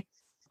movie.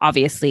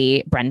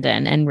 Obviously,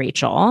 Brendan and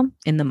Rachel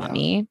in The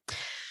Mummy.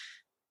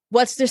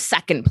 What's their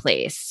second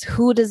place?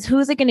 Who is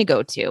it going to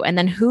go to? And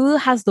then who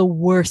has the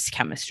worst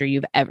chemistry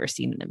you've ever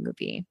seen in a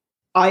movie?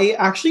 I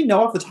actually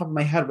know off the top of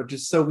my head, which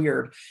is so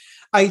weird.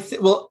 I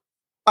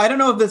don't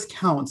know if this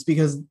counts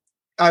because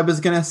I was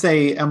going to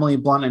say Emily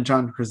Blunt and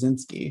John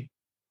Krasinski.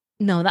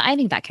 No, I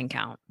think that can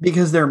count.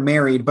 Because they're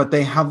married, but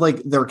they have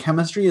like their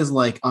chemistry is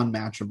like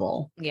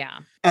unmatchable. Yeah.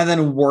 And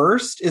then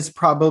worst is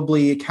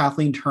probably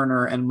Kathleen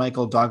Turner and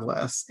Michael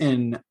Douglas.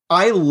 And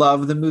I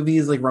love the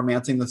movies like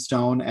Romancing the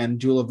Stone and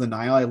Jewel of the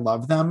Nile. I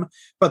love them,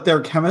 but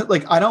their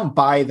I don't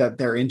buy that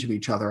they're into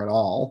each other at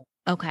all.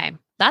 Okay.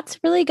 That's a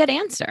really good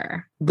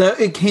answer.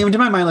 It came to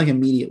my mind like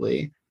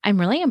immediately. I'm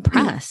really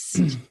impressed.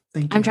 Thank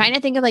you. I'm trying to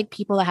think of like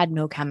people that had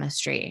no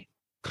chemistry.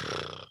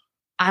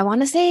 I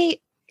want to say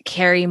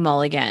Carey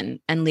Mulligan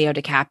and Leo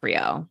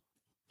DiCaprio.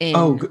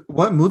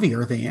 What movie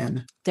are they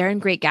in? They're in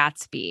Great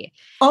Gatsby.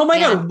 Oh my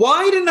God.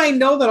 Why didn't I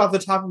know that off the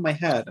top of my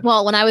head?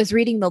 Well, when I was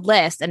reading the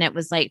list and it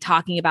was like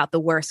talking about the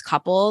worst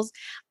couples,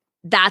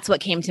 that's what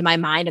came to my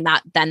mind. And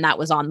that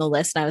was on the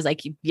list. And I was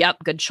like, yep,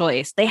 good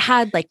choice. They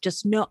had like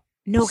just no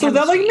so chemistry.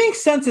 That like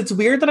makes sense. It's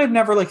weird that I've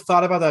never like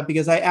thought about that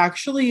because I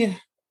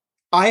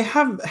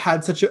have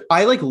had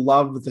I like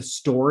love the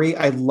story.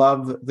 I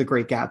love The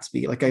Great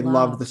Gatsby. Like I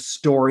love the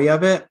story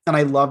of it. And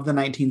I love the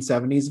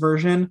 1970s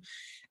version.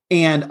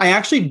 And I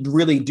actually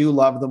really do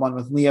love the one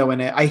with Leo in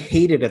it. I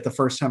hated it the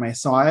first time I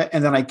saw it.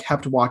 And then I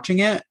kept watching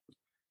it.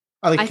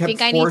 I need to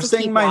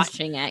keep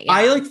watching it. Yeah.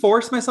 I like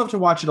forced myself to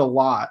watch it a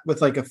lot with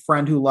like a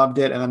friend who loved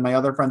it. And then my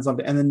other friends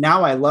loved it. And then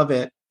now I love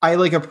it. I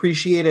like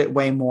appreciate it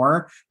way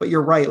more, but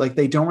you're right. Like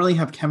they don't really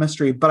have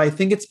chemistry, but I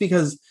think it's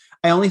because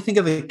I only think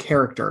of the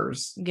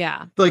characters.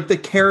 Yeah. Like the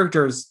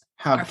characters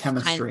have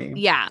chemistry.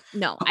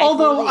 No.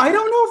 Although I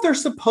don't know if they're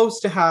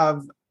supposed to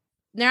have.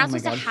 They're not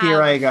supposed to have.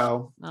 Here I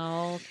go.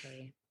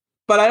 Okay.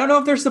 But I don't know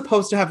if they're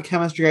supposed to have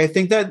chemistry. I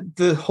think that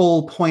the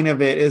whole point of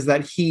it is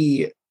that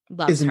he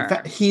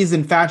he's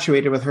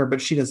infatuated with her,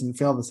 but she doesn't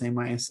feel the same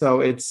way.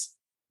 So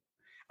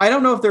I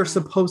don't know if they're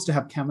supposed to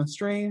have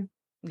chemistry.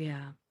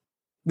 Yeah.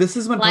 This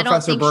is when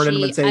Professor Burden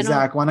would say,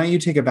 Zach, why don't you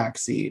take a back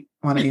seat?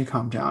 Why don't you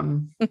calm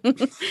down?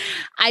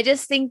 I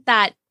just think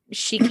that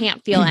she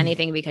can't feel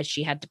anything because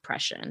she had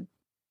depression.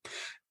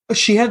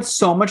 She had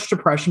so much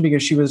depression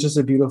because she was just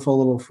a beautiful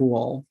little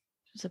fool.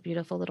 She's a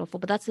beautiful little fool,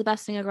 but that's the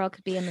best thing a girl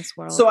could be in this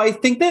world. So I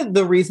think that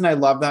the reason I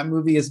love that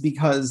movie is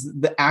because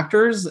the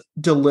actors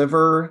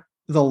deliver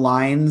the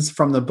lines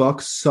from the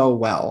book so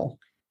well.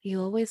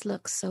 You always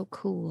look so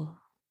cool.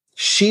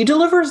 She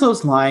delivers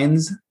those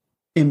lines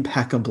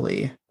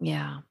impeccably.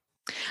 Yeah.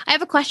 I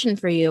have a question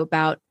for you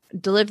about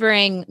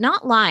delivering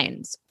not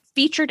lines,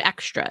 featured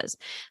extras.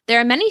 There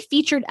are many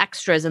featured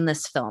extras in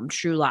this film,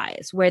 True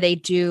Lies, where they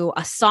do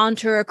a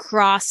saunter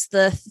across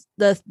the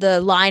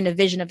line of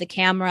vision of the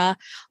camera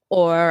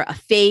or a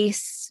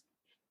face.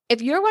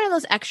 If you're one of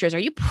those extras, are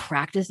you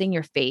practicing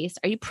your face?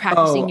 Are you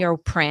practicing your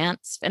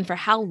prance? And for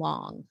how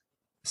long?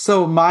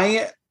 So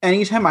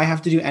anytime I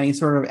have to do any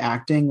sort of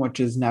acting, which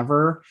is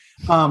never,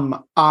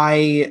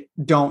 I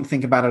don't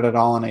think about it at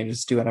all. And I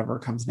just do whatever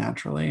comes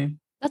naturally.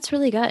 That's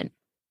really good.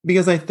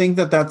 Because I think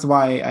that's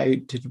why I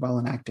did well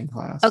in acting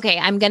class. Okay.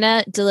 I'm going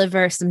to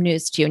deliver some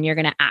news to you and you're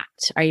going to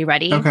act. Are you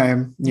ready? Okay.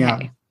 Yeah.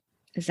 Okay.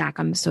 Zach,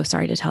 I'm so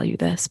sorry to tell you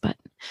this, but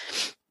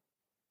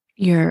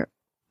your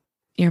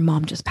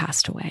mom just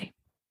passed away.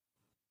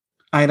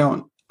 I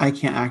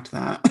can't act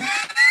that.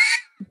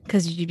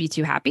 Because you'd be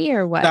too happy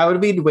or what? That would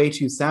be way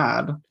too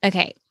sad.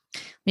 Okay.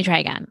 Let me try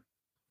again.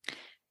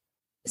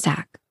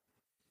 Zach,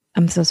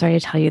 I'm so sorry to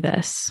tell you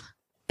this,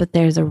 but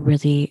there's a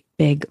really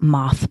big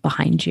moth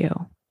behind you.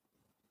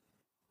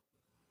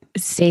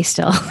 Stay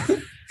still.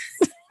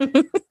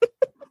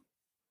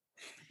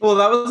 Well,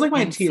 that was like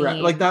my And T-Rex.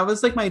 scene. Like that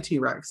was like my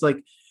T-Rex.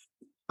 Like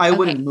I Okay.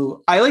 wouldn't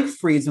move. I like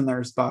freeze when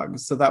there's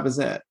bugs, so that was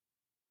it.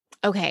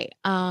 Okay.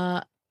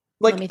 Like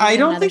Let me think I of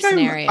don't another think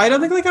scenario. I don't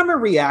think like I'm a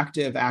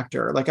reactive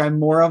actor. Like I'm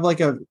more of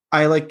like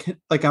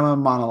I'm a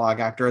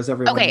monologue actor, as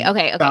everyone Okay.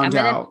 found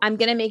out. I'm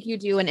gonna make you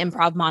do an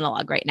improv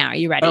monologue right now. Are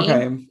you ready?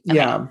 Okay.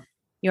 Yeah.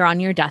 You're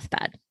on your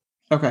deathbed.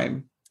 Okay.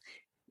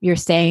 You're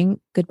saying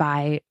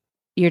goodbye.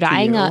 You're To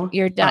dying of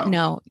you? Oh.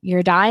 no,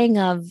 you're dying.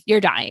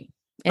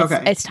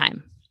 Okay. It's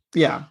time.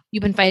 Yeah.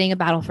 You've been fighting a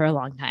battle for a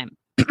long time.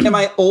 Am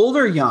I old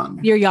or young?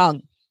 You're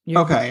young.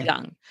 You're Okay. really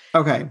young.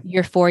 Okay.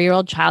 Your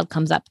 4-year-old child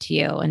comes up to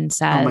you and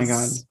says, Oh my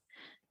God.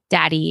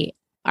 Daddy,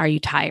 are you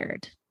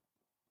tired?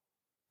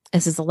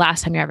 This is the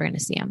last time you're ever going to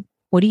see him.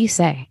 What do you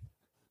say?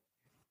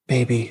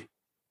 Baby,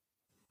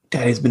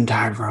 Daddy's been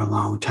tired for a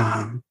long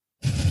time.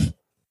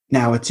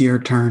 Now it's your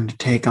turn to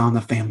take on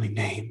the family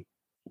name.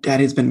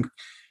 Daddy's been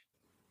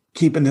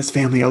keeping this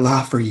family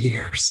alive for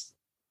years.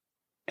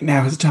 And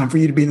now it's time for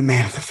you to be the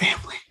man of the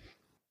family.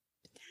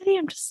 Daddy,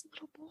 I'm just a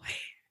little boy.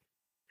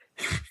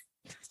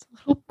 Just a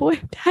little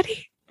boy,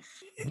 Daddy.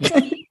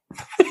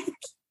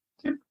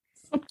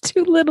 I'm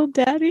too little,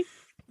 Daddy.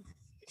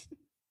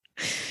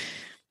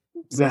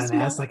 Is that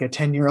an ass like a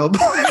 10-year-old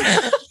boy?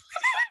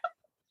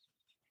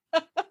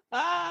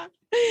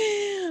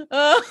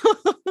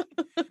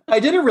 I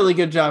did a really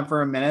good job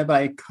for a minute, but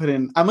I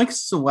couldn't. I'm like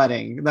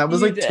sweating. That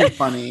was You like did. too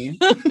funny.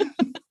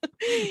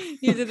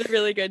 You did a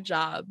really good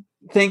job.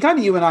 Thank God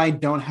you and I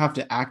don't have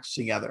to act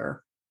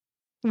together.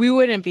 We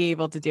wouldn't be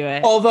able to do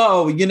it.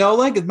 Although,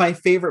 like my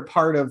favorite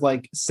part of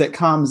like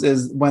sitcoms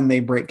is when they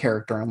break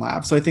character and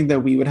laugh. So I think that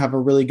we would have a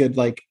really good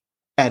like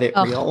edit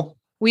reel.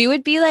 We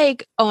would be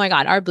like, oh my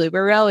God, our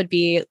blooper reel would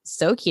be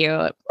so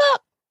cute.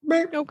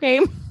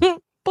 Okay.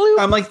 Bloop.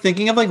 I'm like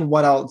thinking of like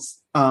what else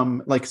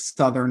like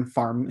Southern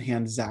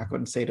farmhand Zach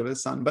would say to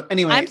his son. But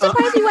anyway, I'm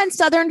surprised you went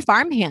Southern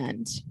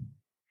farmhand.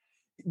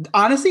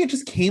 Honestly, it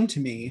just came to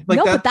me. Like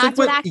No, that's, but that's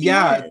like what acting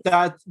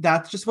is.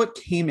 that's just what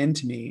came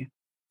into me.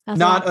 That's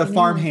Not what a acting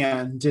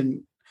farmhand,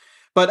 didn't.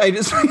 But I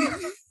just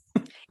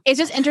It's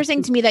just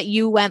interesting to me that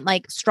you went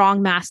like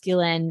strong,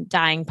 masculine,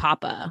 dying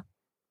papa.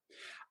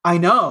 I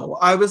know.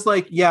 I was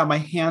like, yeah, my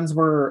hands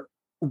were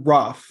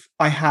rough.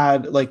 I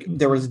had like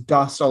there was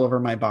dust all over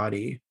my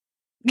body.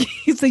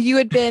 So you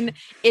had been,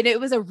 and it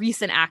was a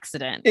recent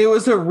accident. It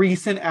was a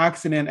recent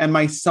accident, and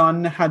my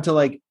son had to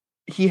like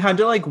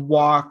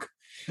walk.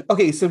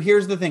 Okay, so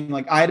here's the thing.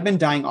 Like I had been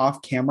dying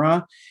off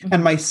camera,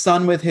 and my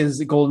son with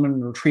his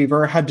golden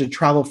retriever had to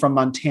travel from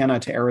Montana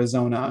to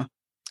Arizona.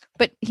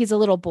 But he's a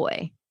little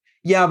boy.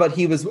 Yeah, but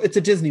it's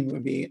a Disney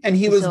movie, and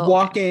he was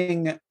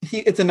walking.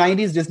 It's a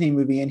 90s Disney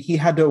movie, and he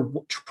had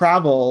to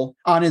travel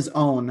on his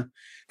own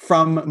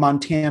from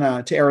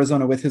Montana to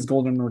Arizona with his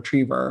golden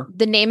retriever.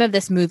 The name of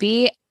this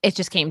movie, it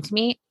just came to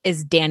me,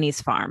 is Danny's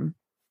Farm.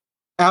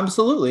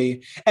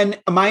 Absolutely. And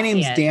my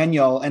name's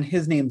Daniel and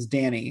his name's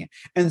Danny.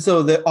 And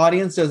so the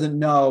audience doesn't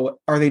know,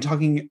 are they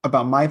talking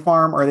about my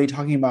farm or are they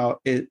talking about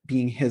it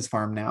being his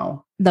farm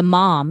now? The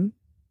mom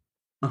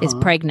is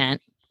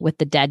pregnant with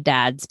the dead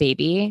dad's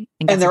baby.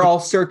 And they're all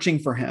searching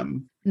for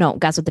him. No,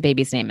 guess what the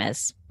baby's name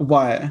is?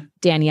 What?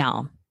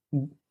 Danielle.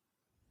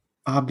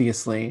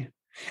 Obviously.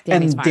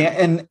 Danny's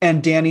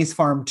and Danny's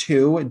farm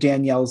too,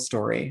 Danielle's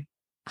story.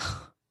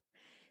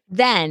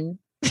 Then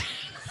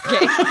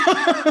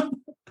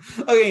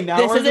okay, now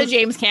this is a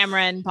James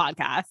Cameron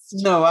podcast.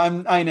 No,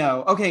 I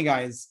know. Okay,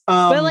 guys.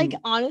 But like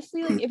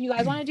honestly, like if you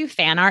guys want to do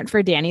fan art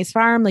for Danny's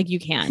farm, like you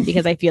can,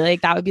 because I feel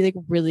like that would be like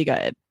really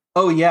good.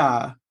 Oh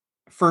yeah,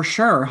 for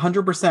sure,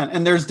 100%.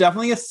 And there's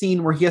definitely a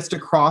scene where he has to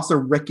cross a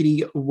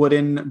rickety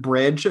wooden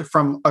bridge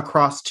from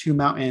across two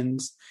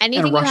mountains.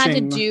 Anything you had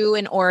to do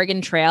in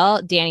Oregon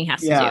Trail, Danny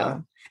has to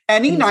do.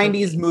 Any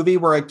 90s movie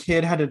where a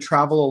kid had to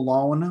travel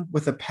alone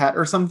with a pet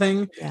or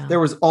something, there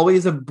was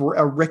always a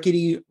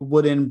rickety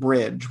wooden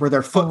bridge where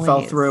their foot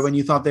fell through and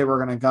you thought they were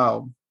going to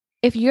go.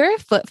 If your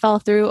foot fell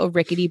through a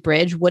rickety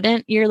bridge,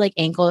 wouldn't your like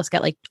ankles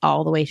get like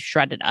all the way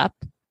shredded up?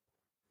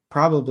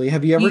 Probably.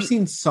 Have you ever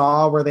seen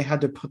Saw where they had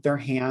to put their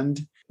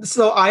hand?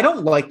 So I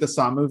don't like the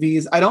Saw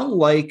movies. I don't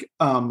like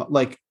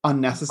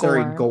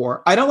unnecessary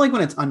gore. I don't like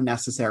when it's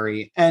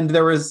unnecessary. And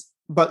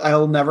but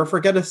I'll never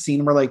forget a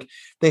scene where like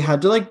they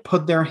had to like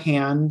put their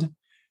hand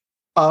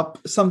up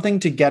something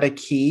to get a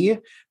key,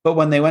 but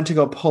when they went to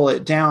go pull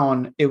it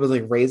down, it was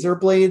like razor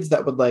blades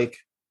that would like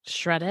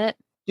shred it.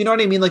 You know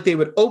what I mean? Like they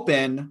would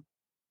open.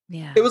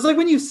 Yeah. It was like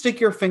when you stick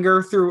your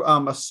finger through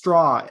a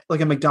straw, like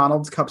a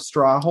McDonald's cup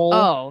straw hole.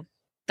 Oh,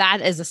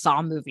 that is a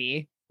Saw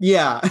movie.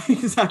 Yeah,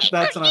 exactly.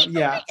 That's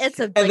not. It's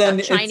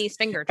a Chinese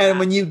finger trap. And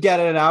when you get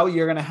it out,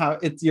 you're gonna have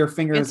your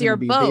fingers. It's your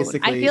bone.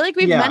 I feel like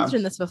we've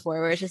mentioned this before,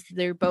 where it's just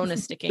their bone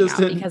is sticking out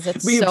because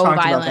it's we've so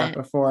talked violent. About that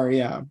before,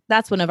 yeah.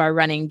 That's one of our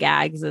running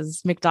gags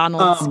is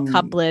McDonald's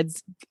cup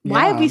lids.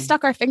 Why have we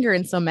stuck our finger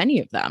in so many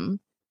of them?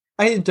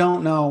 I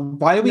don't know.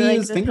 Why do we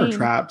use finger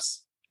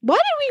traps? Why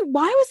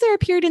was there a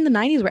period in the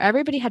 90s where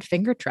everybody had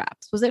finger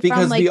traps? Was it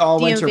Because from like we all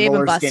went to DMV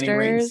roller and skating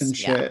rinks Busters? and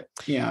shit.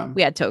 Yeah.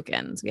 We had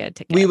tokens. We had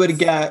tickets. We would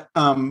get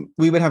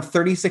we would have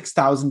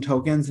 36,000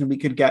 tokens and we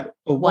could get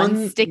a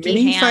one sticky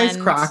mini-sized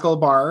hand. Crackle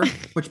bar,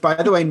 which by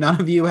the way,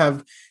 none of you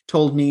have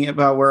told me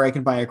about where I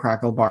can buy a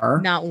Crackle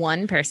bar. Not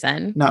one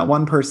person. Not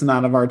one person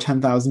out of our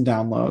 10,000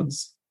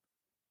 downloads.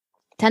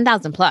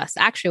 10,000 plus.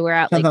 Actually, we're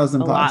at like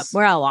 10,000 a lot. plus.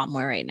 We're at a lot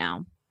more right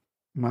now.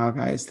 Wow,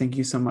 guys, thank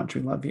you so much.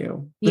 We love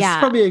you. This Yeah. is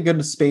probably a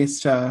good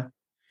space to.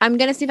 I'm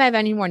gonna see if I have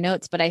any more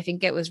notes, but I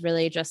think it was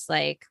really just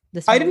like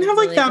this. I didn't have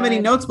like really that many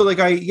good. notes, but like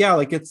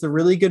it's a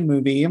really good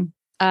movie.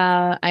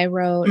 I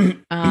wrote,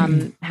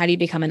 how do you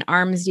become an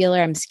arms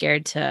dealer? I'm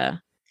scared to.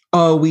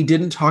 Oh, we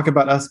didn't talk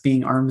about us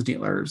being arms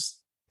dealers.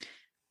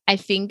 I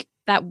think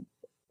that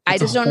I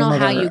That's a just don't whole know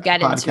how nother you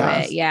get into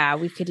podcast. it. Yeah,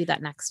 we could do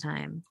that next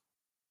time.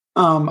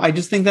 I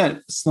just think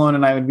that Sloan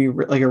and I would be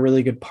like a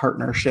really good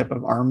partnership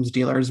of arms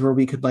dealers where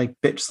we could like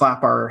bitch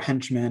slap our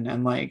henchmen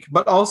and like,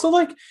 but also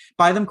like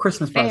buy them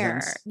Christmas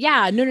presents.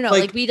 Yeah, no.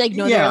 Like we like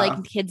know their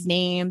like kids'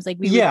 names. Like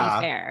we would be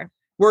fair.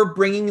 We're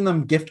bringing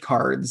them gift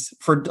cards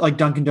for like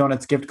Dunkin'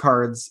 Donuts gift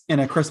cards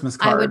in a Christmas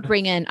card. I would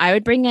bring in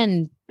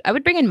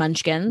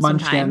munchkins.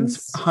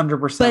 Munchkins,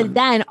 100%. But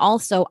then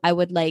also I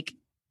would like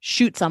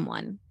shoot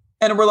someone.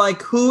 And we're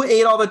like, who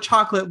ate all the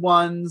chocolate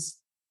ones?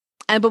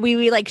 But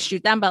we like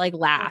shoot them, but like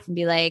laugh and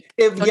be like,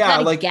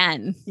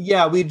 again.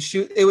 Yeah, we'd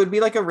shoot. It would be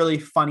like a really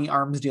funny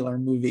arms dealer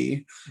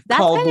movie. That's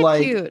called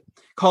like cute.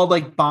 Called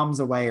like Bombs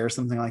Away or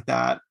something like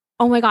that.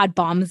 Oh my God,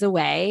 Bombs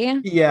Away.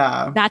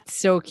 Yeah. That's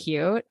so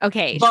cute.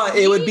 Okay. But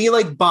it would be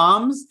like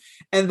bombs,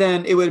 and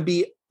then it would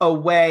be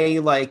away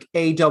like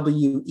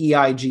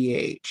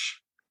AWEIGH.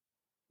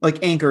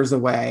 Like anchors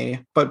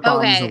away, but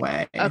bombs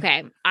away.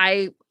 Okay.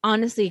 I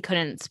honestly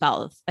couldn't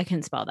spell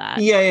that.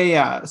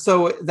 Yeah.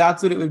 So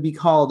that's what it would be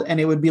called. And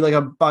it would be like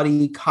a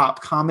buddy cop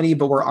comedy,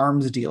 but we're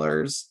arms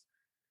dealers.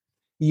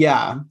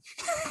 Yeah.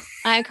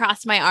 I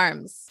crossed my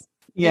arms.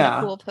 Yeah.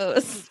 In a cool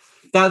pose.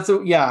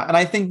 And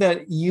I think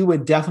that you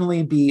would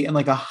definitely be in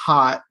like a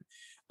hot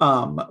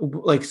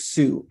like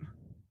suit.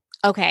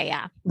 Okay,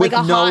 yeah. Like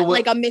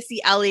like a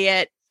Missy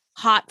Elliott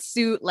hot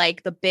suit,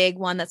 like the big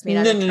one that's made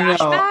out of trash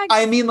bags.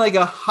 I mean like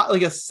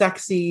a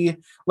sexy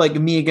like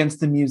Me Against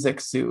the Music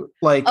suit.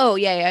 Like I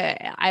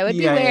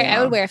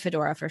would wear a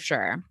fedora for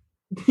sure.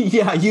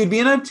 Yeah, you'd be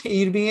in a men's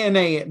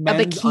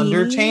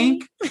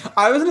undertank.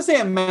 I was gonna say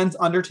a men's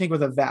undertank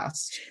with a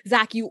vest.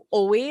 Zach, you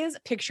always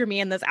picture me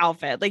in this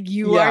outfit. Like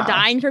you are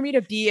dying for me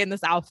to be in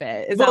this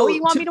outfit. Is that what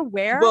you want me to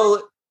wear?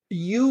 Well,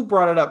 you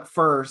brought it up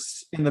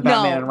first in the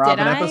Batman and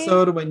Robin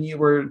episode when you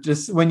were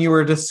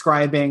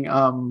describing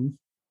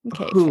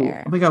okay, who?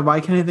 fair. Oh my God, why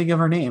can't I think of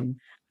her name?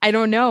 I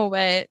don't know,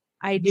 but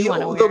I do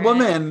want to wear the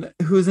woman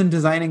who's in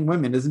Designing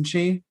Women, isn't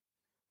she?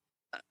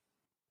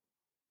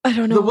 I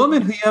don't know. The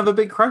woman who you have a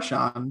big crush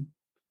on.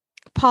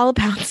 Paula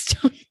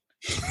Poundstone.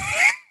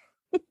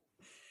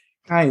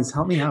 Guys,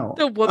 help me out.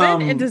 The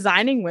woman in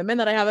Designing Women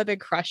that I have a big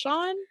crush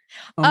on.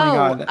 Oh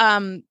my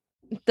God.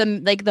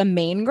 The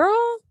main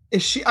girl?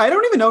 Is she? I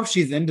don't even know if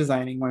she's in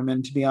Designing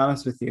Women, to be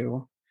honest with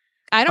you.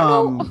 I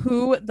don't know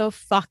who the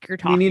fuck you're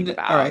talking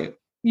about. All right.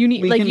 You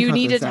need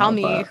to tell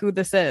me who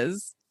this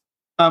is.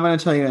 I'm going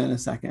to tell you in a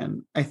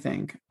second, I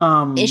think.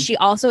 Is she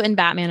also in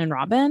Batman and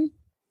Robin?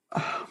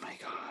 Oh my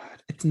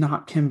God. It's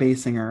not Kim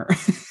Basinger.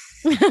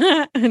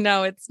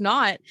 No, it's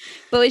not.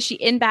 But is she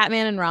in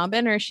Batman and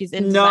Robin or she's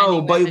in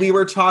No, but we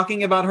were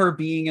talking about her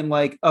being in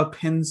like a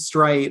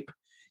pinstripe.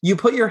 You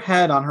put your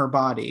head on her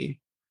body.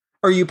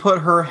 Or you put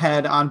her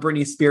head on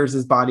Britney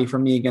Spears' body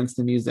from Me Against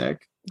the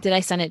Music. Did I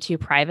send it to you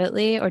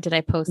privately or did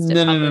I post it?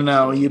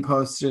 No. You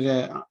posted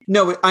it.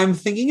 No, I'm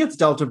thinking it's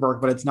Delta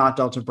Burke, but it's not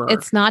Delta Burke.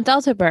 It's not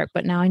Delta Burke,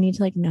 but now I need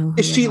to like know.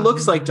 She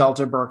looks like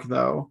Delta Burke,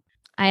 though.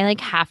 I like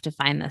have to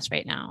find this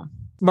right now.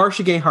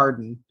 Marcia Gay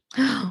Harden.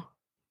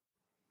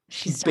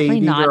 She's definitely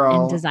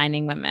not in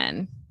Designing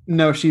Women.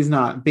 No, she's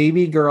not.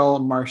 Baby girl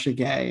Marcia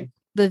Gay.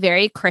 The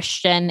very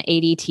Christian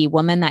ADT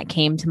woman that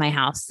came to my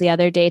house the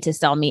other day to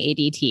sell me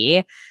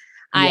ADT.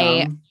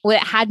 I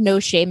had no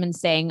shame in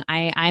saying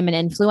I'm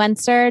an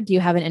influencer. Do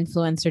you have an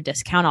influencer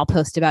discount? I'll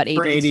post about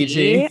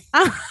ADT.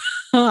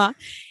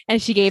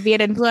 And she gave me an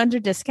influencer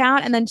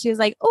discount. And then she was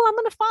like, oh, I'm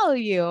going to follow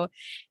you.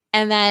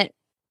 And then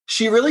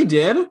she really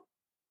did?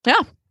 Yeah.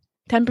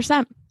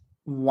 10%.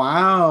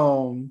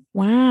 Wow.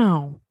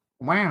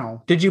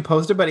 Did you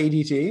post about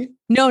ADT?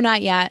 No,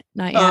 not yet.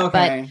 Not yet.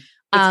 Okay.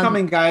 But it's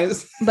coming,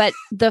 guys. But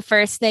the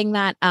first thing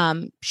that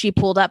she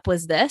pulled up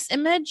was this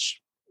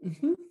image.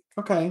 Mm-hmm.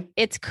 Okay.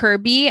 It's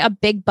Kirby, a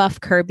big buff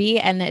Kirby.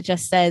 And it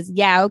just says,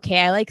 yeah, okay,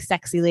 I like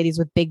sexy ladies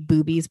with big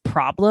boobies,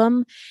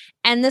 problem.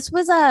 And this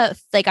was a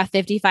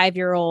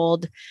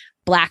 55-year-old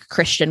Black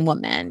Christian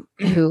woman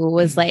who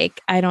was like,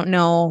 I don't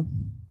know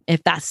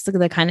if that's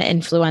the kind of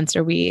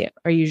influencer we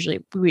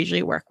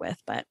usually work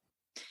with, but.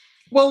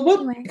 Well,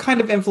 what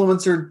kind of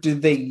influencer do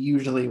they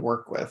usually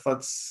work with?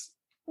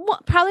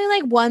 Probably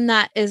like one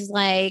that is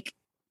like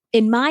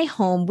in my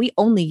home, we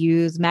only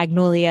use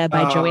Magnolia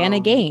by Joanna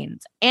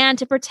Gaines. And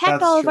to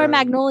protect all of our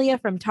Magnolia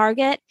from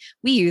Target,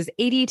 we use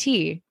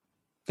ADT.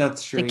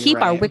 That's true. To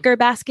keep our wicker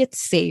baskets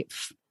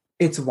safe.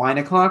 It's wine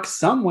o'clock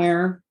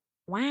somewhere.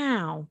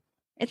 Wow.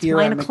 It's here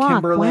wine at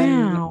o'clock.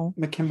 Wow.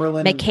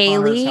 McKaylee,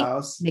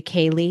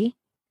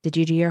 did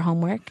you do your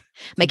homework?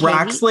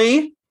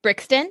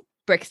 Brixton,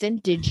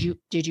 did you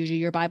do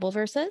your Bible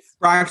verses?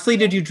 Braxley,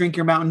 did you drink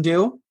your Mountain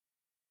Dew?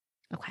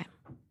 Okay.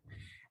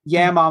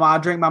 Yeah, Mom, I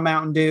drink my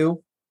Mountain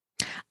Dew.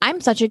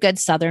 I'm such a good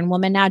Southern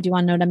woman now. Do you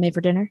want to know what I made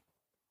for dinner?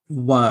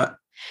 What?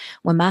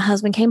 When my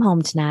husband came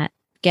home tonight,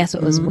 guess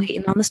what was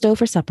waiting on the stove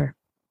for supper?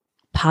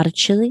 Pot of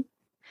chili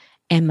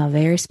and my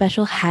very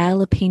special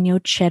jalapeno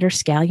cheddar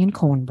scallion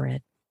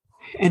cornbread.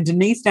 And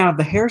Denise down at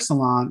the hair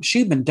salon,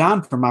 she'd been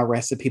dying for my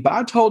recipe, but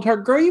I told her,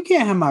 girl, you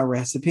can't have my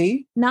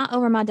recipe. Not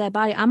over my dead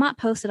body. I might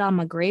post it on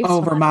my gravestone.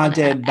 Over my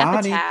dead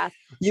body.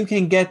 You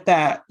can get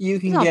that. You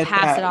can get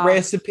that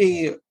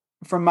recipe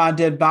from my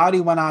dead body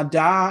when I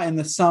die in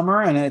the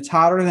summer, and it's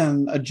hotter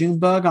than a June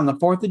bug on the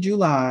 4th of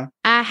July.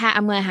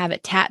 I'm going to have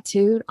it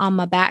tattooed on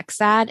my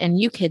backside, and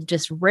you could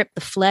just rip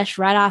the flesh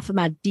right off of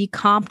my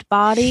decomped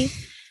body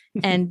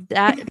and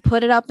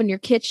put it up in your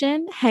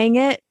kitchen, hang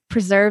it,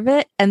 preserve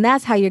it, and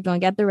that's how you're going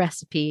to get the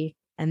recipe.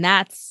 And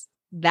that's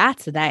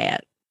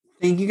that.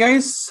 Thank you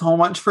guys so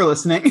much for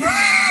listening.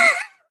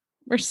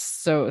 We're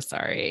so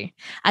sorry.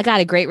 I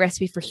got a great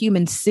recipe for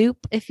human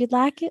soup if you'd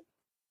like it.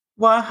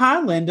 Well, hi,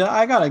 Linda.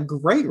 I got a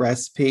great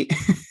recipe.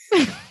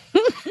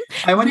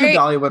 I went to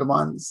Dollywood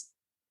once.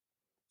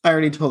 I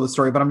already told the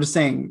story, but I'm just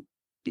saying.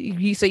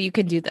 So you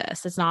can do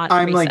this. It's not.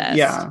 I'm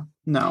racist.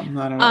 No,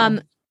 not at all.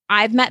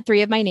 I've met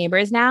 3 of my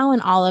neighbors now,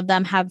 and all of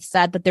them have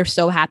said that they're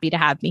so happy to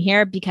have me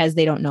here because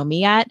they don't know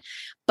me yet,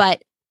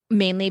 but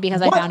mainly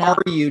because I found out.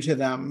 What are you to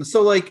them?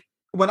 So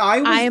when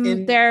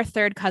I'm their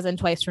third cousin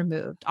twice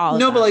removed.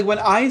 But when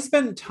I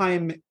spent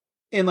time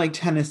in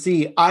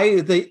Tennessee,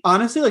 they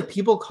honestly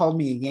people called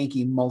me a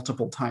Yankee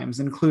multiple times,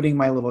 including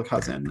my little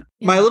cousin.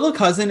 Yeah. My little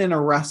cousin in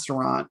a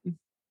restaurant.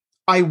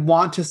 I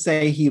want to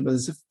say he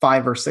was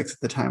 5 or 6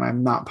 at the time.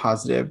 I'm not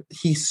positive.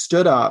 He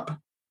stood up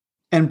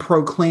and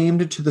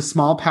proclaimed to the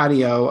small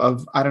patio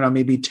of, I don't know,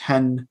 maybe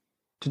 10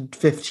 to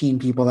 15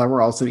 people that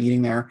were also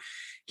eating there.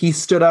 He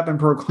stood up and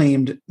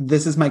proclaimed,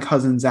 "This is my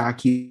cousin,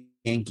 Zach, he's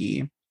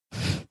Yankee."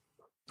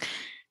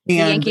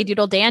 Yankee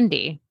Doodle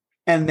Dandy.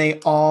 And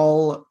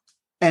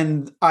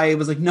and I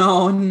was like,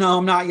 no, I'm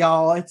not,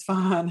 y'all. It's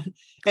fine.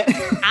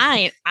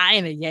 I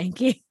ain't a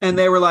Yankee. And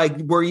they were like,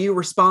 were you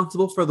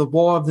responsible for the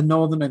War of the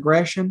Northern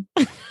Aggression?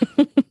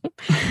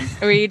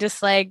 Were you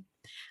just like,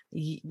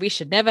 we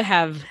should never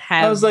have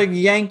I was like,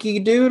 Yankee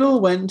Doodle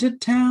went to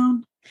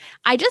town.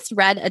 I just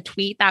read a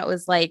tweet that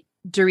was like,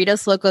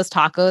 Doritos Locos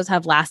Tacos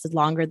have lasted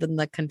longer than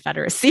the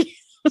Confederacy.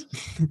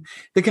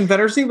 The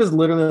Confederacy was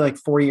literally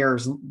 4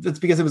 years. It's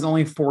because it was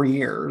only 4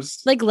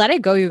 years. Let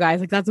it go, you guys.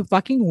 That's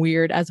fucking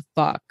weird as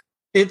fuck.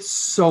 It's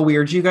so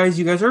weird. You guys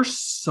are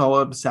so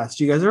obsessed.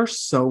 You guys are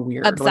so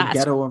weird. Obsessed.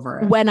 Get over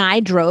it. When I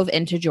drove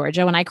into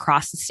Georgia, when I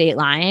crossed the state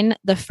line,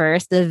 the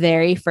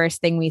very first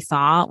thing we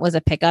saw was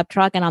a pickup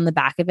truck. And on the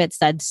back of it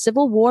said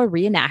Civil War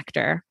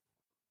reenactor.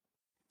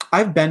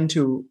 I went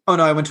to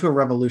a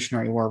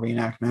Revolutionary War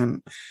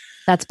reenactment.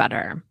 That's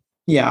better.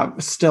 Yeah,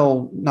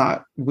 still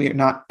not weird.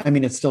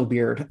 It's still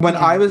weird. When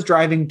I was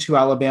driving to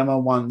Alabama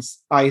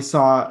once, I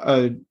saw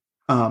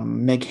a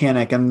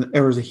mechanic and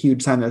there was a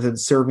huge sign that said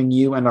 "Serving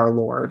You and Our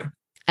Lord."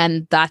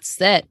 And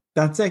that's it.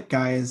 That's it,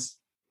 guys.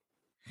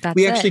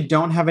 We actually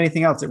don't have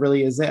anything else. It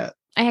really is it.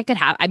 I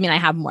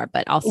have more,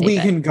 but I'll save We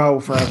can go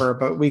forever,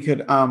 but we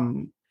could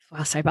Wow,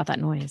 sorry about that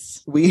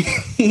noise. We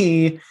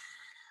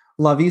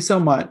love you so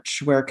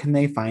much. Where can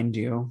they find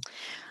you?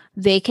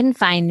 They can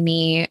find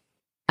me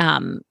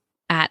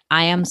at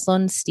I am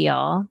Sloan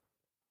Steele.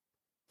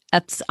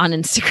 That's on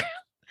Instagram.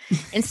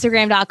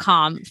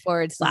 Instagram.com /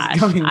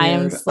 I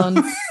am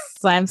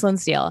Sloan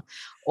Steele.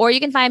 Or you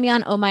can find me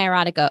on Oh My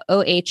Erotica,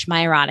 OH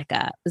My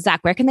Erotica. Zach,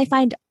 where can they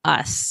find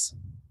us?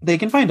 They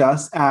can find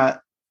us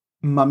at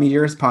Mummy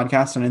Dearest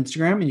Podcast on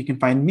Instagram, and you can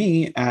find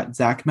me at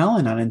Zach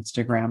Mellon on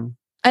Instagram.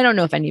 I don't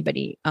know if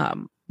anybody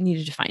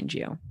needed to find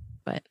you,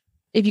 but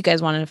if you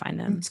guys wanted to find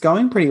them. It's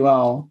going pretty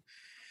well.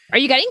 Are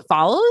you getting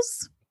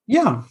follows?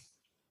 Yeah.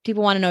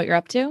 People want to know what you're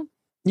up to?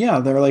 Yeah,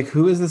 they're like,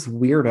 who is this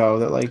weirdo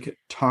that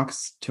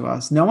talks to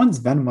us? No one's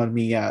Venmo'd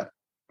me yet.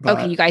 But...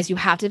 Okay, you guys, you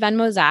have to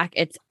Venmo Zach.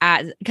 It's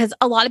because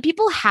a lot of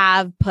people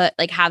have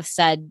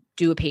said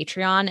do a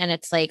Patreon, and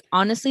it's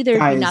honestly there'd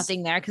be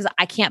nothing there because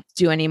I can't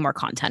do any more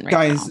content right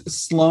now. Guys,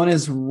 Sloan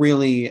is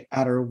really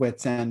at her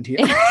wit's end here.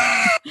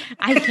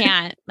 I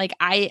can't.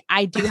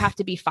 I do have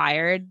to be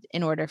fired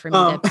in order for me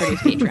to produce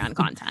Patreon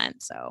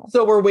content. So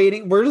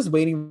we're just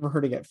waiting for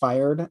her to get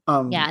fired.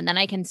 Yeah, and then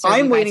I can.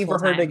 I'm waiting for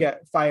her to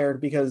get fired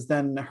because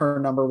then her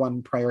number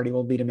one priority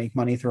will be to make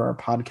money through our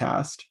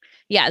podcast.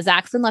 Yeah,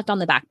 Zach's been left on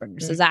the back burner.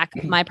 So Zach,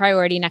 my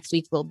priority next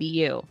week will be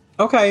you.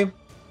 Okay.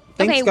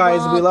 Thanks, guys.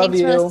 Well, we love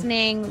you. Thanks for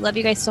listening. Love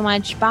you guys so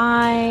much.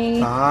 Bye.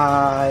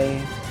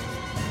 Bye.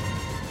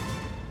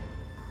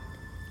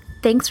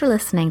 Thanks for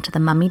listening to the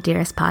Mummy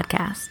Dearest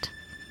podcast.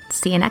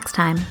 See you next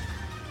time.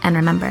 And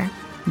remember,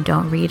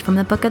 don't read from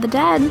the Book of the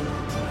Dead.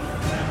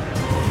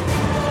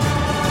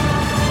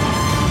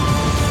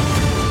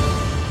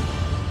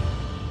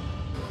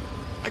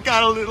 I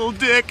got a little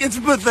dick. It's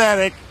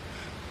pathetic.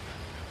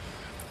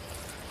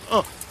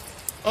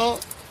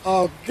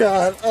 Oh,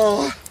 God.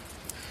 Oh.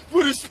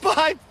 Would a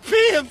spy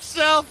pee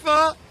himself,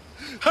 huh?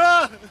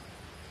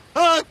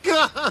 Oh,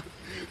 God.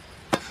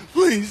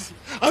 Please.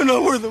 I'm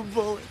not worth a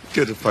bullet.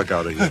 Get the fuck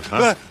out of here,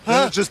 huh?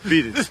 Huh? Just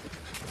beat it.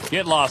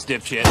 Get lost,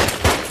 dipshit.